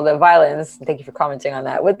 first of all, the violins, thank you for commenting on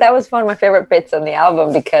that. That was one of my favorite bits on the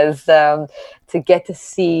album because to get to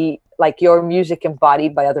see like your music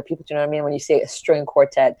embodied by other people, do you know what I mean? When you see a string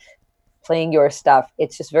quartet playing your stuff,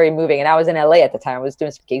 it's just very moving. And I was in LA at the time. I was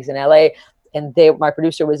doing some gigs in LA, and my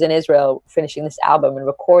producer was in Israel finishing this album and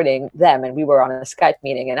recording them, and we were on a Skype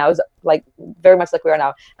meeting, and I was like very much like we are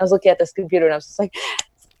now. I was looking at this computer and I was just like,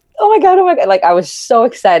 oh my god, like I was so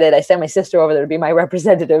excited. I sent my sister over there to be my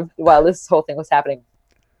representative while this whole thing was happening.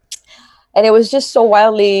 And it was just so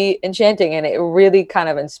wildly enchanting, and it really kind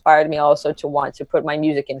of inspired me also to want to put my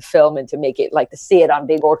music in film and to make it like to see it on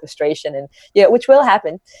big orchestration, and which will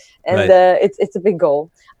happen, and right. It's a big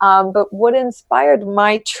goal. But what inspired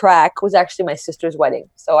my track was actually my sister's wedding.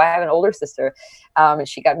 So I have an older sister, and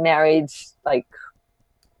she got married like,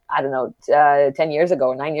 I don't know, 10 years ago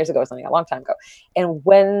or 9 years ago or something, a long time ago. And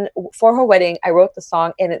for her wedding, I wrote the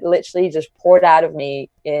song, and it literally just poured out of me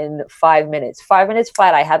in 5 minutes. 5 minutes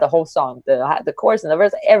flat, I had the whole song, the chorus and the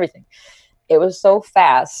verse, everything. It was so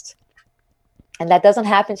fast. And that doesn't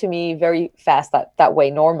happen to me very fast that way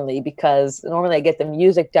normally, because normally I get the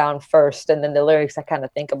music down first and then the lyrics, I kind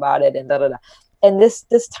of think about it and da-da-da. And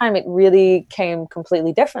this time it really came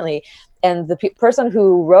completely differently. And the person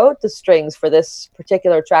who wrote the strings for this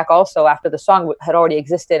particular track also, after the song had already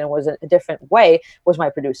existed and was a different way, was my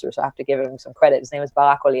producer. So I have to give him some credit. His name is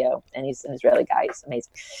Barak Oliel, and he's an Israeli guy. He's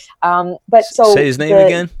amazing. But so say his name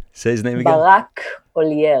again. Say his name again. Barak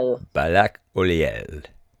Oliel. Barak Oliel.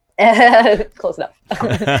 Close enough.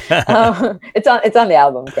 It's on the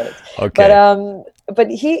album credits. Okay. But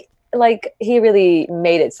he really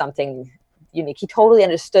made it something unique. He totally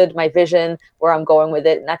understood my vision, where I'm going with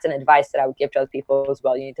it, and that's an advice that I would give to other people as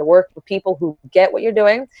well. You need to work with people who get what you're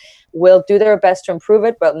doing, will do their best to improve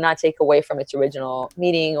it, but not take away from its original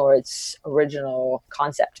meaning or its original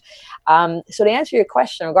concept. So to answer your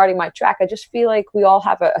question regarding my track, I just feel like we all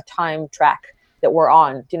have a time track that we're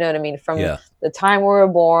on. Do you know what I mean? From the time we were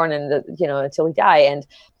born and until we die. And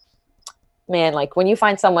man, like when you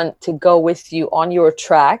find someone to go with you on your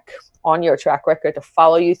track record, to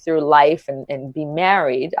follow you through life and be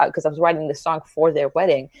married, because I was writing this song for their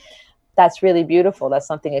wedding, that's really beautiful. That's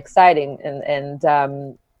something exciting. And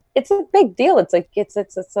it's a big deal. It's like, it's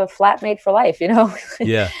a flatmate for life,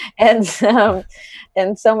 Yeah. and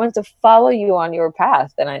someone to follow you on your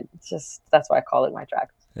path. And that's why I call it my track.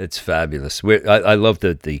 It's fabulous. I love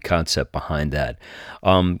the concept behind that.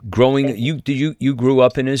 You grew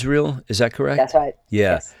up in Israel, is that correct? That's right.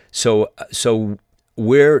 Yeah. Yes. So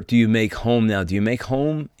where do you make home now? Do you make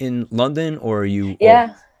home in London, or are you?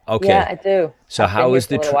 Yeah. Okay. Yeah, I do. So how was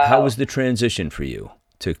the transition for you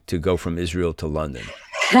to go from Israel to London?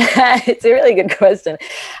 It's a really good question.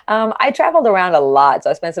 I traveled around a lot, so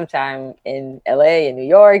I spent some time in LA and New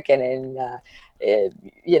York and in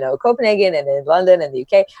Copenhagen and in London and the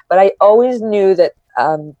UK. But I always knew that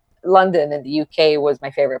London and the UK was my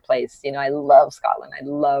favorite place. I love Scotland. I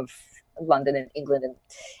love London and England, and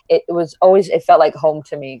it was always, it felt like home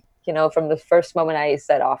to me. You know, from the first moment I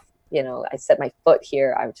set off, you know, I set my foot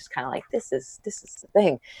here, I was just kind of like, this is the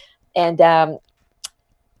thing. And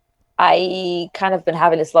I kind of been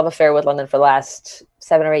having this love affair with London for the last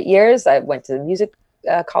 7 or 8 years. I went to music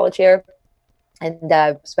college here,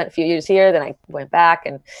 and spent a few years here. Then I went back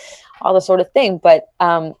and all this sort of thing. But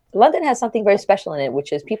London has something very special in it,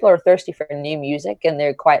 which is people are thirsty for new music, and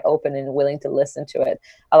they're quite open and willing to listen to it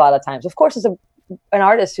a lot of times. Of course, as an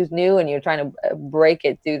artist who's new and you're trying to break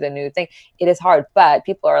it through the new thing, it is hard, but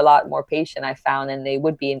people are a lot more patient, I found, than they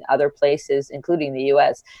would be in other places, including the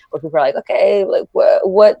US, where people are like, okay, like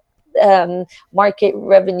what market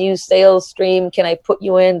revenue sales stream can I put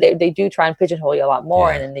you in? They do try and pigeonhole you a lot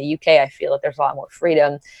more. And in the UK, I feel that there's a lot more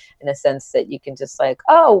freedom, in a sense that you can just like,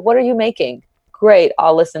 oh, what are you making? Great,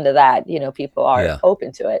 I'll listen to that. You know, people are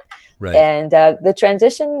open to it. Right. And the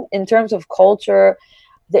transition in terms of culture,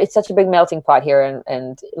 it's such a big melting pot here,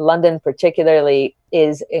 and London particularly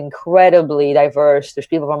is incredibly diverse. There's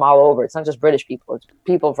people from all over. It's not just British people, it's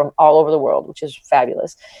people from all over the world, which is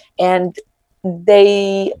fabulous. And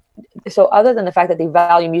so other than the fact that they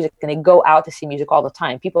value music and they go out to see music all the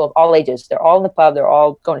time, people of all ages, they're all in the pub, they're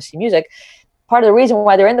all going to see music. Part of the reason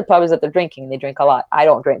why they're in the pub is that they're drinking. They drink a lot. I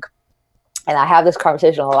don't drink. And I have this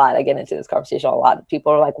conversation a lot. I get into this conversation a lot.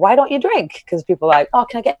 People are like, why don't you drink? Because people are like, oh,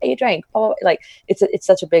 can I get you a drink? Oh, like it's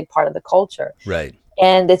such a big part of the culture. Right.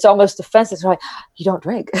 And it's almost offensive. So I'm like, you don't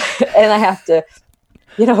drink. And I have to,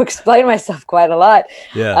 explain myself quite a lot.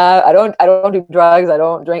 Yeah. I don't do drugs. I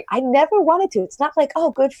don't drink. I never wanted to. It's not like,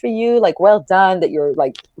 oh, good for you. Like, well done that you're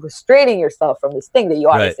like restraining yourself from this thing that you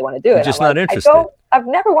obviously want to do. You're just not interested. I've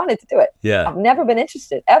never wanted to do it. Yeah. I've never been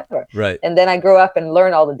interested ever. Right. And then I grew up and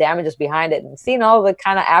learned all the damages behind it and seen all the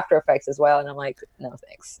kind of after effects as well. And I'm like, no,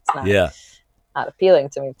 thanks. It's not appealing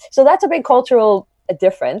to me. So that's a big cultural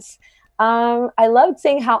difference. I loved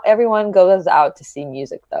seeing how everyone goes out to see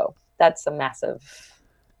music though. That's a massive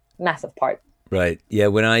part. Right. Yeah.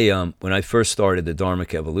 When I first started the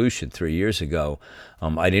Dharmic Evolution 3 years ago,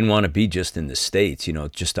 I didn't want to be just in the States,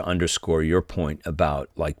 just to underscore your point about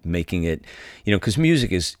like making it, because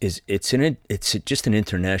music is it's just an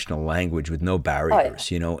international language with no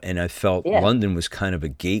barriers, and I felt London was kind of a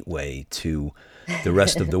gateway to the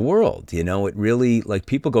rest of the world. It really, like,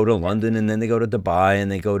 people go to London and then they go to Dubai and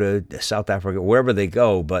they go to South Africa, wherever they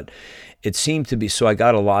go, but it seemed to be, so I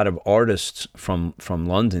got a lot of artists from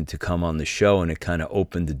London to come on the show, and it kind of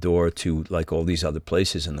opened the door to like all these other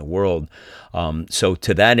places in the world. So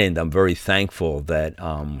to that end, I'm very thankful that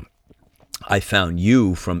I found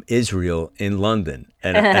you from Israel in London,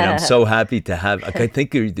 and I'm so happy to have. I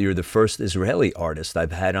think you're the first Israeli artist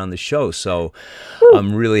I've had on the show, so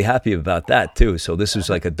I'm really happy about that too. So this was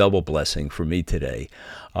like a double blessing for me today.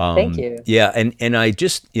 Thank you. Yeah, and I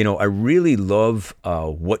just, I really love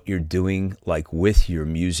what you're doing, like with your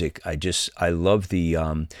music. I love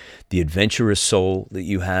the adventurous soul that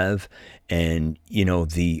you have, and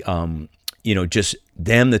just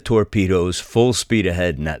damn the torpedoes, full speed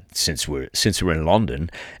ahead. Not since we're in London,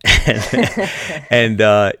 and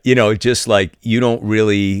just like you don't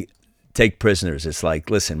really take prisoners. It's like,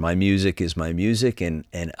 listen, my music is my music, and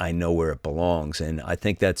I know where it belongs, and I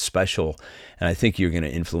think that's special, and I think you're going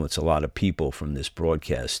to influence a lot of people from this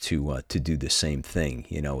broadcast to do the same thing.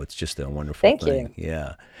 It's just a wonderful thing. Thank you.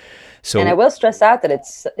 Yeah. So, and I will stress out that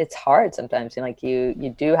it's hard sometimes. Like you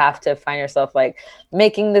do have to find yourself like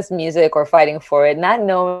making this music or fighting for it, not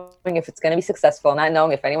knowing if it's going to be successful, not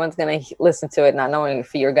knowing if anyone's going to listen to it, not knowing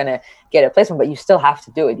if you're going to get a placement, but you still have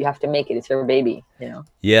to do it. You have to make it. It's your baby,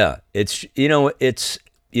 Yeah, it's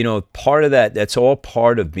part of that. That's all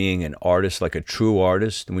part of being an artist, like a true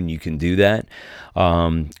artist, when you can do that.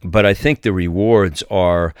 But I think the rewards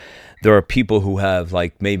are, there are people who have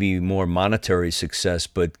like maybe more monetary success,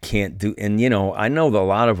 but can't do, and I know that a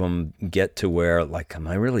lot of them get to where like, am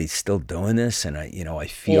I really still doing this? And I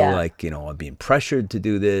feel like, I'm being pressured to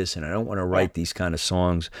do this, and I don't want to write these kind of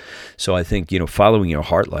songs. So I think, following your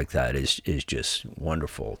heart like that is just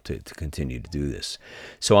wonderful to continue to do this.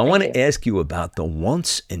 So I want to ask you about the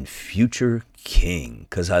Once and Future King,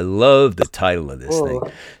 because I love the title of this thing.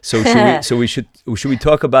 So should we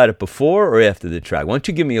talk about it before or after the track? Why don't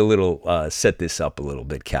you give me a little set this up a little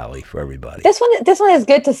bit, Cali, for everybody. This one is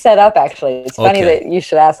good to set up, actually. It's funny that you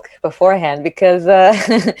should ask beforehand, because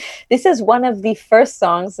this is one of the first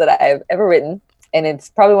songs that I've ever written, and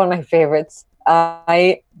it's probably one of my favorites.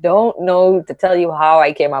 I don't know to tell you how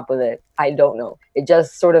I came up with it. I don't know. It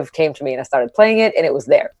just sort of came to me, and I started playing it, and it was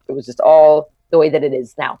there. It was just all the way that it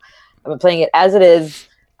is now. I've been playing it as it is.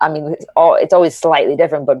 I mean, it's always slightly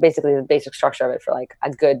different, but basically the basic structure of it for like a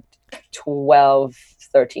good 12,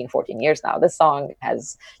 13, 14 years now. This song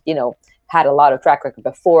has, had a lot of track record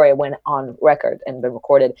before it went on record and been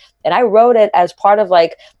recorded. And I wrote it as part of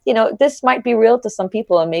like, this might be real to some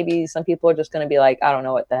people, and maybe some people are just going to be like, I don't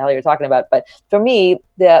know what the hell you're talking about. But for me,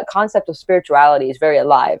 the concept of spirituality is very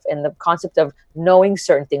alive, and the concept of knowing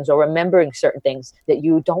certain things or remembering certain things that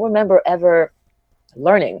you don't remember ever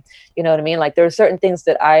learning. You know what I mean? Like there are certain things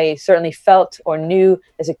that I certainly felt or knew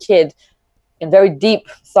as a kid, and very deep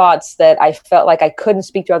thoughts that I felt like I couldn't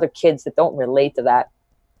speak to other kids that don't relate to that.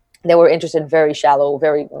 They were interested in very shallow,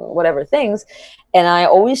 very whatever things. And I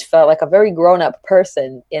always felt like a very grown-up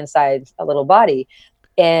person inside a little body.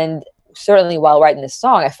 And certainly while writing this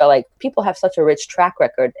song, I felt like people have such a rich track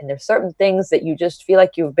record, and there's certain things that you just feel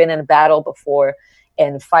like you've been in a battle before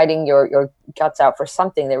and fighting your guts out for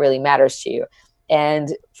something that really matters to you.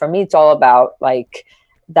 And for me, it's all about like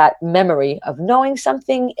that memory of knowing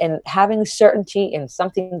something and having certainty in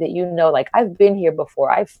something that, like I've been here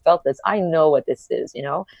before, I've felt this, I know what this is,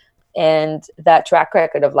 and that track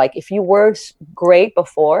record of like, if you were great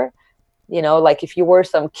before, like if you were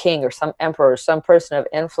some king or some emperor or some person of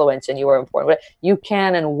influence and you were important, you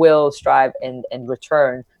can and will strive and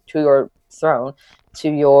return to your throne, to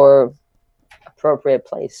your appropriate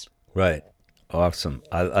place. Right. Awesome.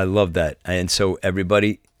 I love that. And so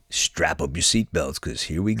everybody strap up your seatbelts, because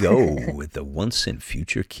here we go with the once and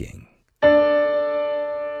future king.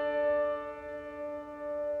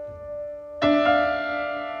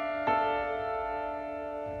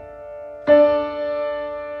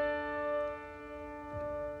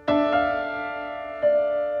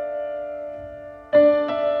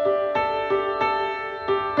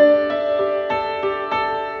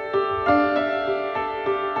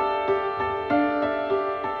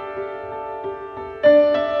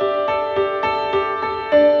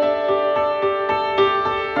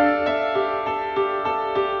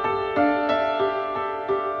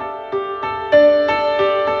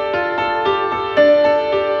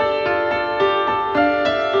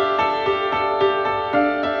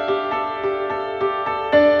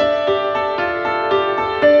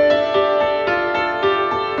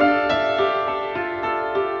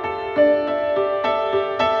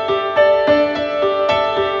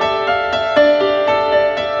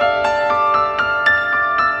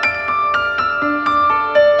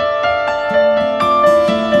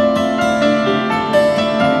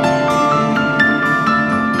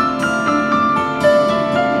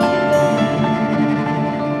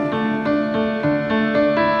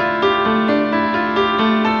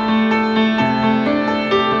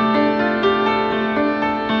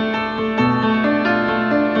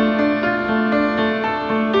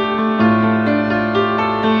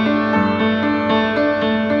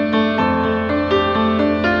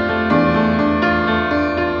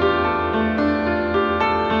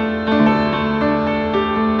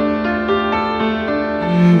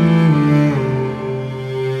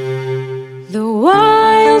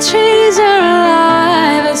 trees are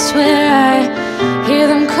alive, I swear I hear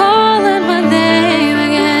them calling my name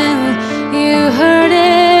again. You heard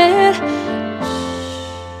it?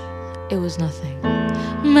 It was nothing.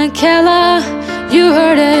 Michaela, you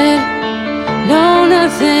heard it? No,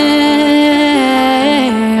 nothing.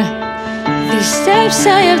 These steps,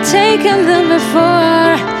 I have taken them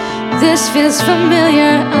before. This feels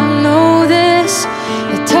familiar, I know this.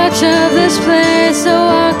 The touch of this place, the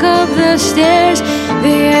walk up the stairs,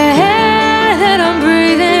 the air that I'm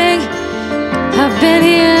breathing. I've been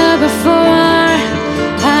here before,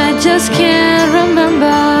 I just can't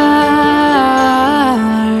remember.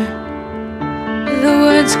 The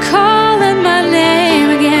words calling my name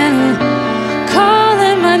again,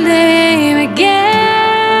 calling my name again.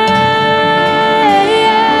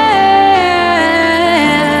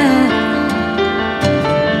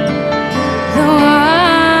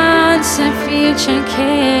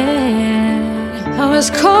 I was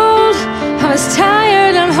cold, I was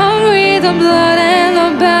tired and hungry. The blood and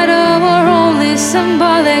the battle were only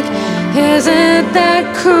symbolic. Isn't that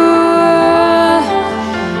cool?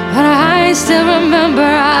 But I still remember,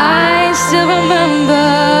 I still remember.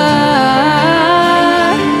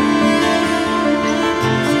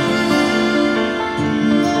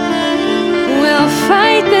 We'll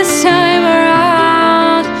fight this time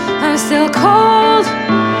around. I'm still cold,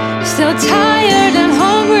 still tired and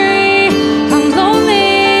hungry. I'm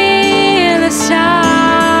lonely in this town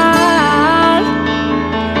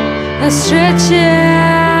that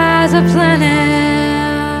stretches a planet.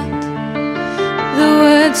 The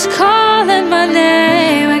woods calling my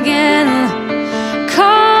name again,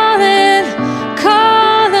 calling,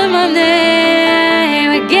 calling my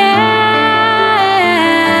name again.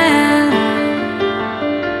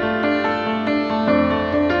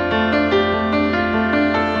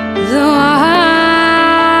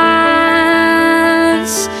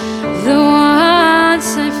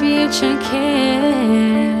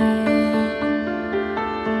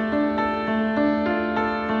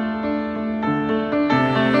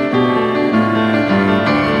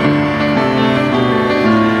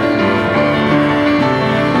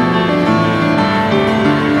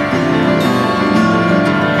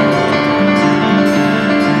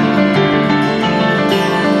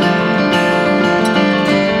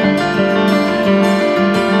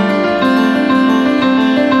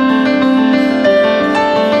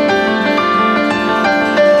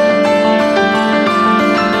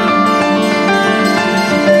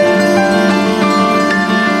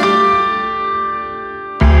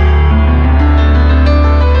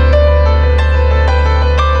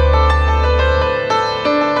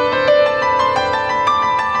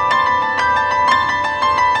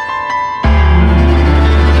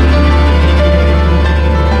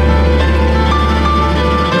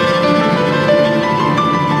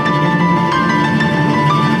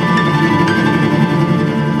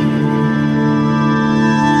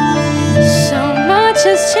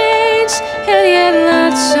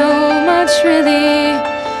 this really?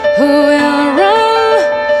 Who will run?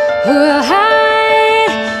 Who will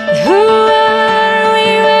hide? Who are we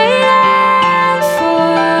waiting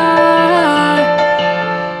for?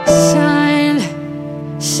 Signed,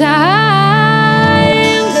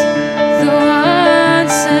 signed, the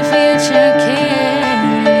once and future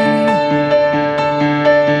king.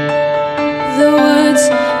 The woods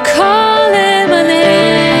calling my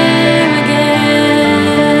name again.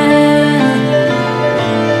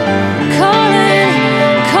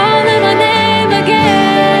 Calling my name again.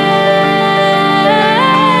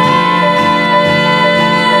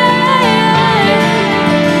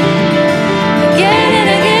 Again and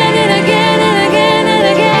again and again and again and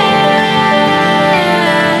again.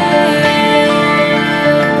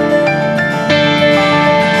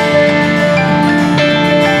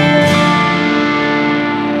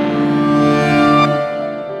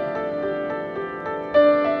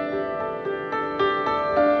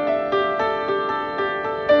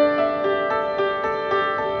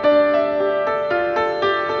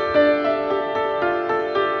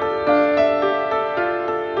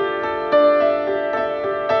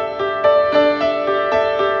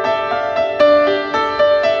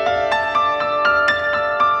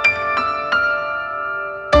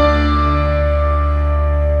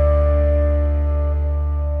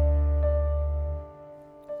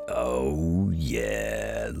 Oh,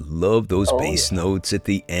 yeah. Love those bass notes at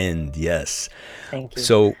the end. Yes. Thank you.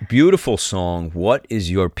 So, beautiful song. What is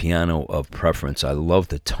your piano of preference? I love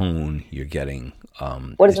the tone you're getting.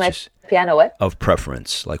 What is it's my just piano? What? of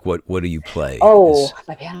preference? Like, what do you play? Oh, Is-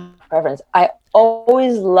 my piano preference. I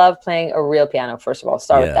always love playing a real piano. First of all,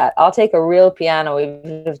 start Yeah. with that. I'll take a real piano,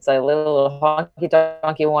 even if it's a little honky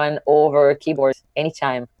donkey one, over keyboard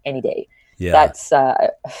anytime, any day. yeah. That's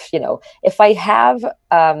if I have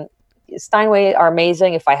Steinway are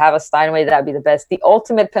amazing. If I have a Steinway, that'd be the best. The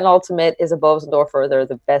ultimate penultimate is a Bosendorfer. They're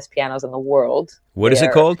the best pianos in the world. What is it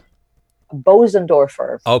They're called?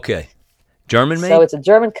 Bosendorfer. Okay. German made? So it's a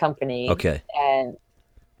German company. Okay. And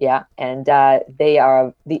they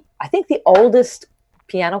are I think the oldest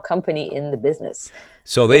piano company in the business.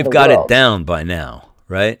 So they've the got world. it down by now,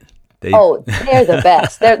 right? They're the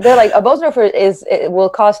best. They're like a Bosendorfer it will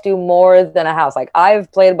cost you more than a house. Like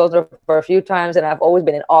I've played a Bosendorfer a few times and I've always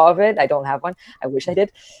been in awe of it. I don't have one. I wish I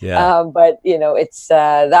did. Yeah. But it's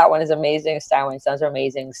that one is amazing. Steinway and Sons are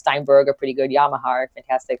amazing. Steinberg are pretty good. Yamaha are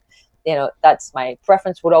fantastic. That's my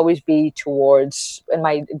preference would always be towards, in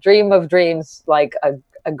my dream of dreams, like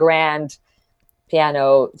a grand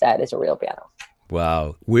piano that is a real piano.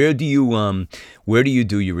 Wow. Where do you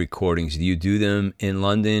do your recordings? Do you do them in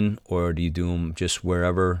London or do you do them just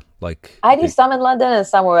wherever? Like I do some in London and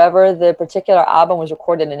some wherever. The particular album was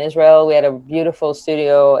recorded in Israel. We had a beautiful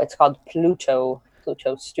studio. It's called Pluto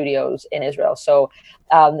Studios in Israel. So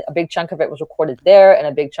a big chunk of it was recorded there, and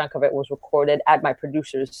a big chunk of it was recorded at my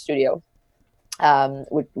producer's studio,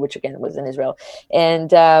 which again was in Israel.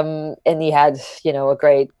 And he had a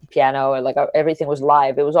great piano, and everything was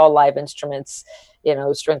live. It was all live instruments,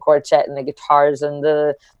 string quartet and the guitars and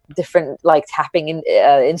the different tapping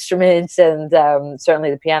instruments, and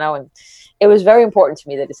certainly the piano. And it was very important to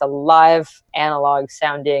me that it's a live analog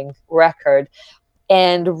sounding record.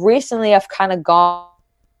 And recently I've kind of gone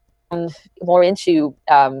more into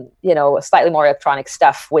slightly more electronic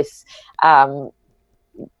stuff with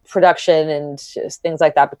production and just things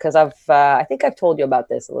like that, because I think I've told you about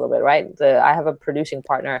this a little bit, right? I have a producing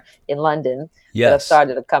partner in London that I've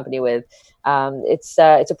started a company with. It's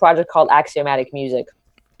a project called Axiomatic Music.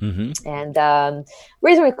 Mm-hmm. And the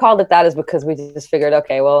reason we called it that is because we just figured,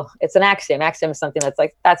 okay, well, it's an axiom. Axiom is something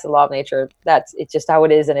that's the law of nature. It's just how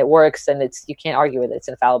it is, and it works, and you can't argue with it. It's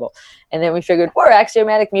infallible. And then we figured we're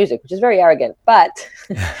axiomatic music, which is very arrogant, but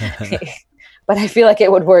but I feel like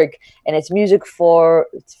it would work. And it's music for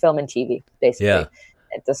film and TV, basically. Yeah.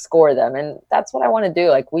 And to score them, and that's what I want to do.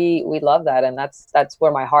 Like we love that, and that's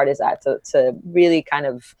where my heart is at, to really kind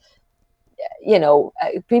of.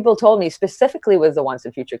 People told me specifically with the Once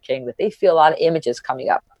and Future King that they feel a lot of images coming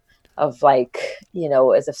up of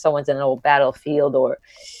as if someone's in an old battlefield or,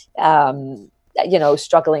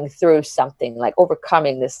 struggling through something, like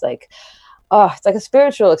overcoming this, it's like a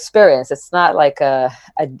spiritual experience. It's not like a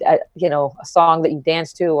song that you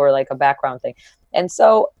dance to or like a background thing. And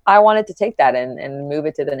so I wanted to take that and move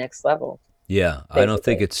it to the next level. Yeah, basically. I don't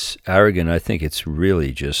think it's arrogant. I think it's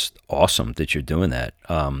really just awesome that you're doing that.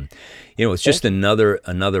 It's just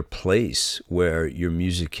another place where your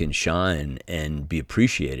music can shine and be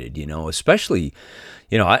appreciated. Especially,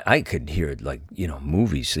 I could hear it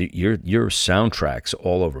movies. Your soundtracks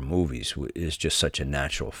all over movies is just such a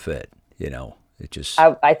natural fit. It just,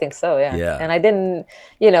 I think so, yeah. Yeah. And I didn't,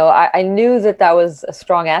 I knew that was a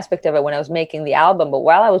strong aspect of it when I was making the album, but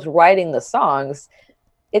while I was writing the songs,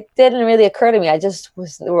 it didn't really occur to me. I just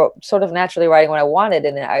was sort of naturally writing what I wanted,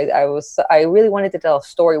 and I really wanted to tell a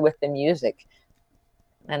story with the music,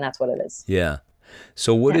 and that's what it is. yeah.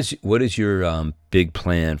 So what is your big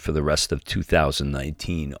plan for the rest of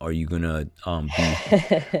 2019? Are you gonna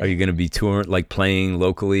be touring, like playing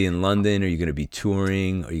locally in London? Are you gonna be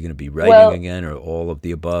touring? Are you gonna be writing again, or all of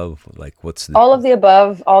the above? Like, what's the all of the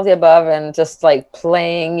above, and just like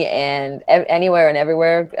playing and anywhere and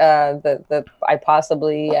everywhere that I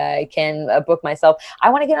possibly can book myself. I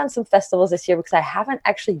want to get on some festivals this year because I haven't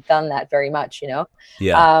actually done that very much.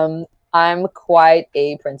 Yeah. I'm quite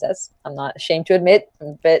a princess. I'm not ashamed to admit. I'm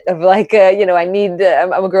a bit of like, I need,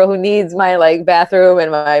 I'm a girl who needs my like bathroom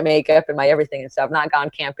and my makeup and my everything and stuff. I've not gone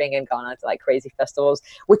camping and gone on to like crazy festivals,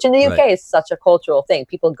 which in the UK is such a cultural thing.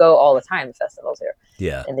 People go all the time to festivals here.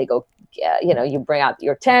 Yeah. And they go, you bring out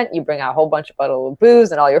your tent, you bring out a whole bunch of bottle of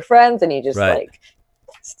booze and all your friends, and you just like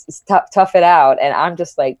tough it out. And I'm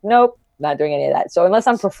just like, nope, not doing any of that. So unless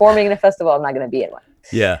I'm performing in a festival, I'm not going to be in one.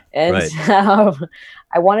 Yeah. And so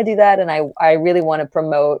I want to do that. And I really want to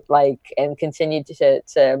promote and continue to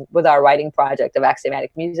with our writing project of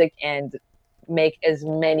Axiomatic Music and make as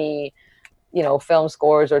many, film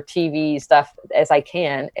scores or TV stuff as I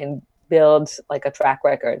can and build like a track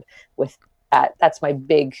record with that. That's my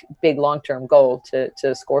big long-term goal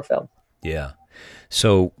to score film. Yeah.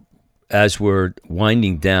 So as we're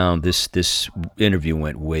winding down, this interview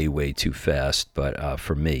went way too fast, but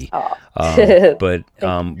for me, but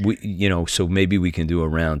so maybe we can do a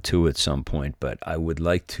round 2 at some point. But I would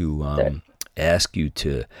like to ask you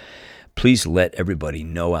to please let everybody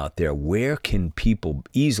know out there, where can people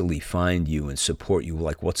easily find you and support you?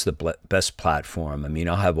 Like, what's the best platform? I mean,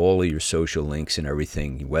 I'll have all of your social links and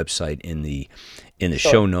everything, your website in the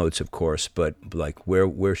show notes, of course. But like,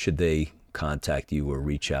 where should they contact you or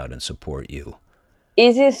reach out and support you?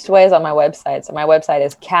 Easiest way is on my website. So my website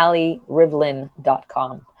is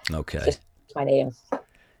CaliRivlin.com. Okay. Just my name.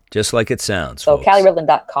 Just like it sounds. So folks.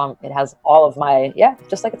 CaliRivlin.com. It has all of my,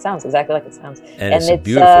 just like it sounds, exactly like it sounds. And it's a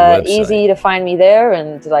beautiful website. Easy to find me there.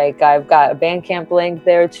 And like, I've got a Bandcamp link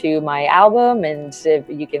there to my album, and if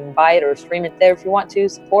you can buy it or stream it there if you want to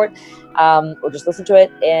support, or just listen to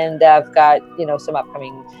it. And I've got, some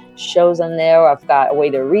upcoming shows on there. I've got a way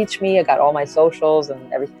to reach me. I got all my socials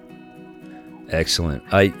and everything. Excellent.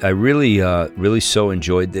 I really so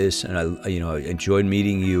enjoyed this, and I enjoyed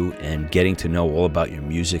meeting you and getting to know all about your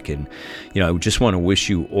music. And I just want to wish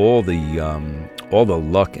you all the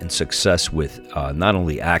luck and success with not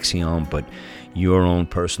only Axiom but your own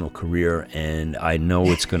personal career. And I know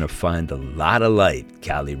it's going to find a lot of light,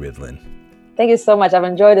 Cali Rivlin. Thank you so much. I've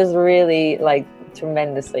enjoyed this really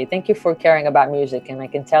tremendously. Thank you for caring about music, and I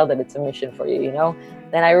can tell that it's a mission for you.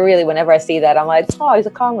 Then I really, whenever I see that, I'm like, oh, he's a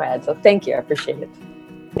comrade. So thank you. I appreciate it.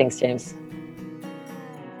 Thanks, James.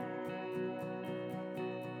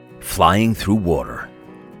 Flying through water.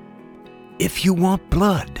 If you want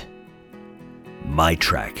blood. My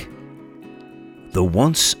track. The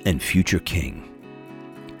once and future king.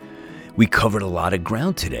 We covered a lot of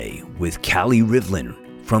ground today with Cali Rivlin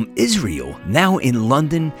from Israel, now in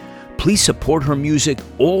London. Please support her music.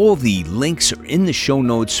 All the links are in the show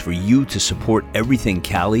notes for you to support everything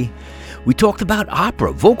Cali. We talked about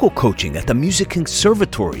opera, vocal coaching at the Music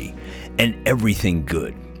Conservatory, and everything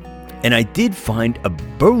good. And I did find a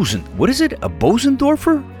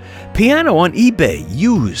Bosendorfer piano on eBay,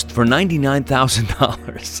 used for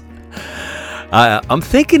 $99,000. I'm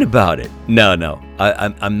thinking about it. No,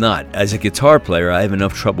 I'm not. As a guitar player, I have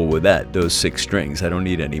enough trouble with that. Those 6 strings, I don't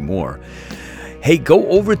need any more. Hey, go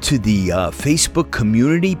over to the Facebook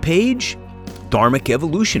community page, Dharmic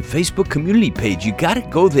Evolution Facebook community page. You got to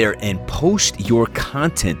go there and post your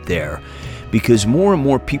content there, because more and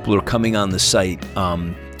more people are coming on the site,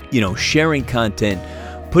 sharing content,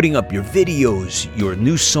 putting up your videos, your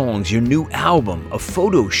new songs, your new album, a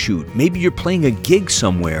photo shoot. Maybe you're playing a gig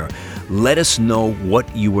somewhere. Let us know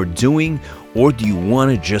what you are doing, or do you want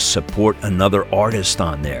to just support another artist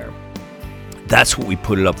on there? That's what we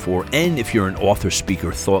put it up for. And if you're an author,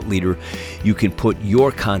 speaker, thought leader, you can put your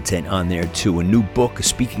content on there too. A new book, a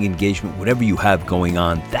speaking engagement, whatever you have going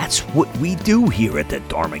on. That's what we do here at the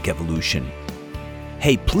Dharmic Evolution.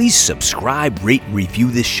 Hey, please subscribe, rate, and review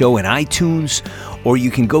this show in iTunes, or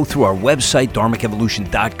you can go through our website,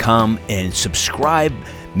 dharmicevolution.com, and subscribe.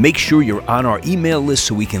 Make sure you're on our email list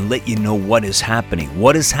so we can let you know what is happening.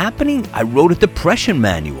 What is happening? I wrote a depression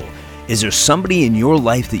manual. Is there somebody in your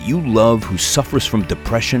life that you love who suffers from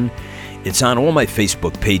depression? It's on all my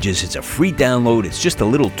Facebook pages. It's a free download. It's just a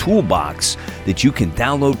little toolbox that you can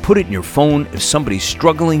download, put it in your phone. If somebody's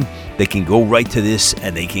struggling, they can go right to this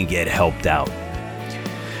and they can get helped out.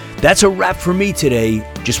 That's a wrap for me today.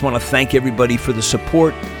 Just want to thank everybody for the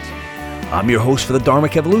support. I'm your host for the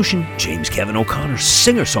Dharmic Evolution, James Kevin O'Connor,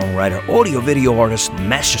 singer-songwriter, audio-video artist,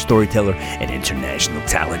 master storyteller, and international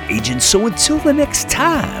talent agent. So until the next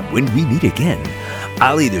time when we meet again,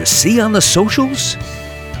 I'll either see you on the socials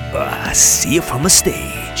or see you from the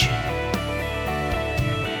stage.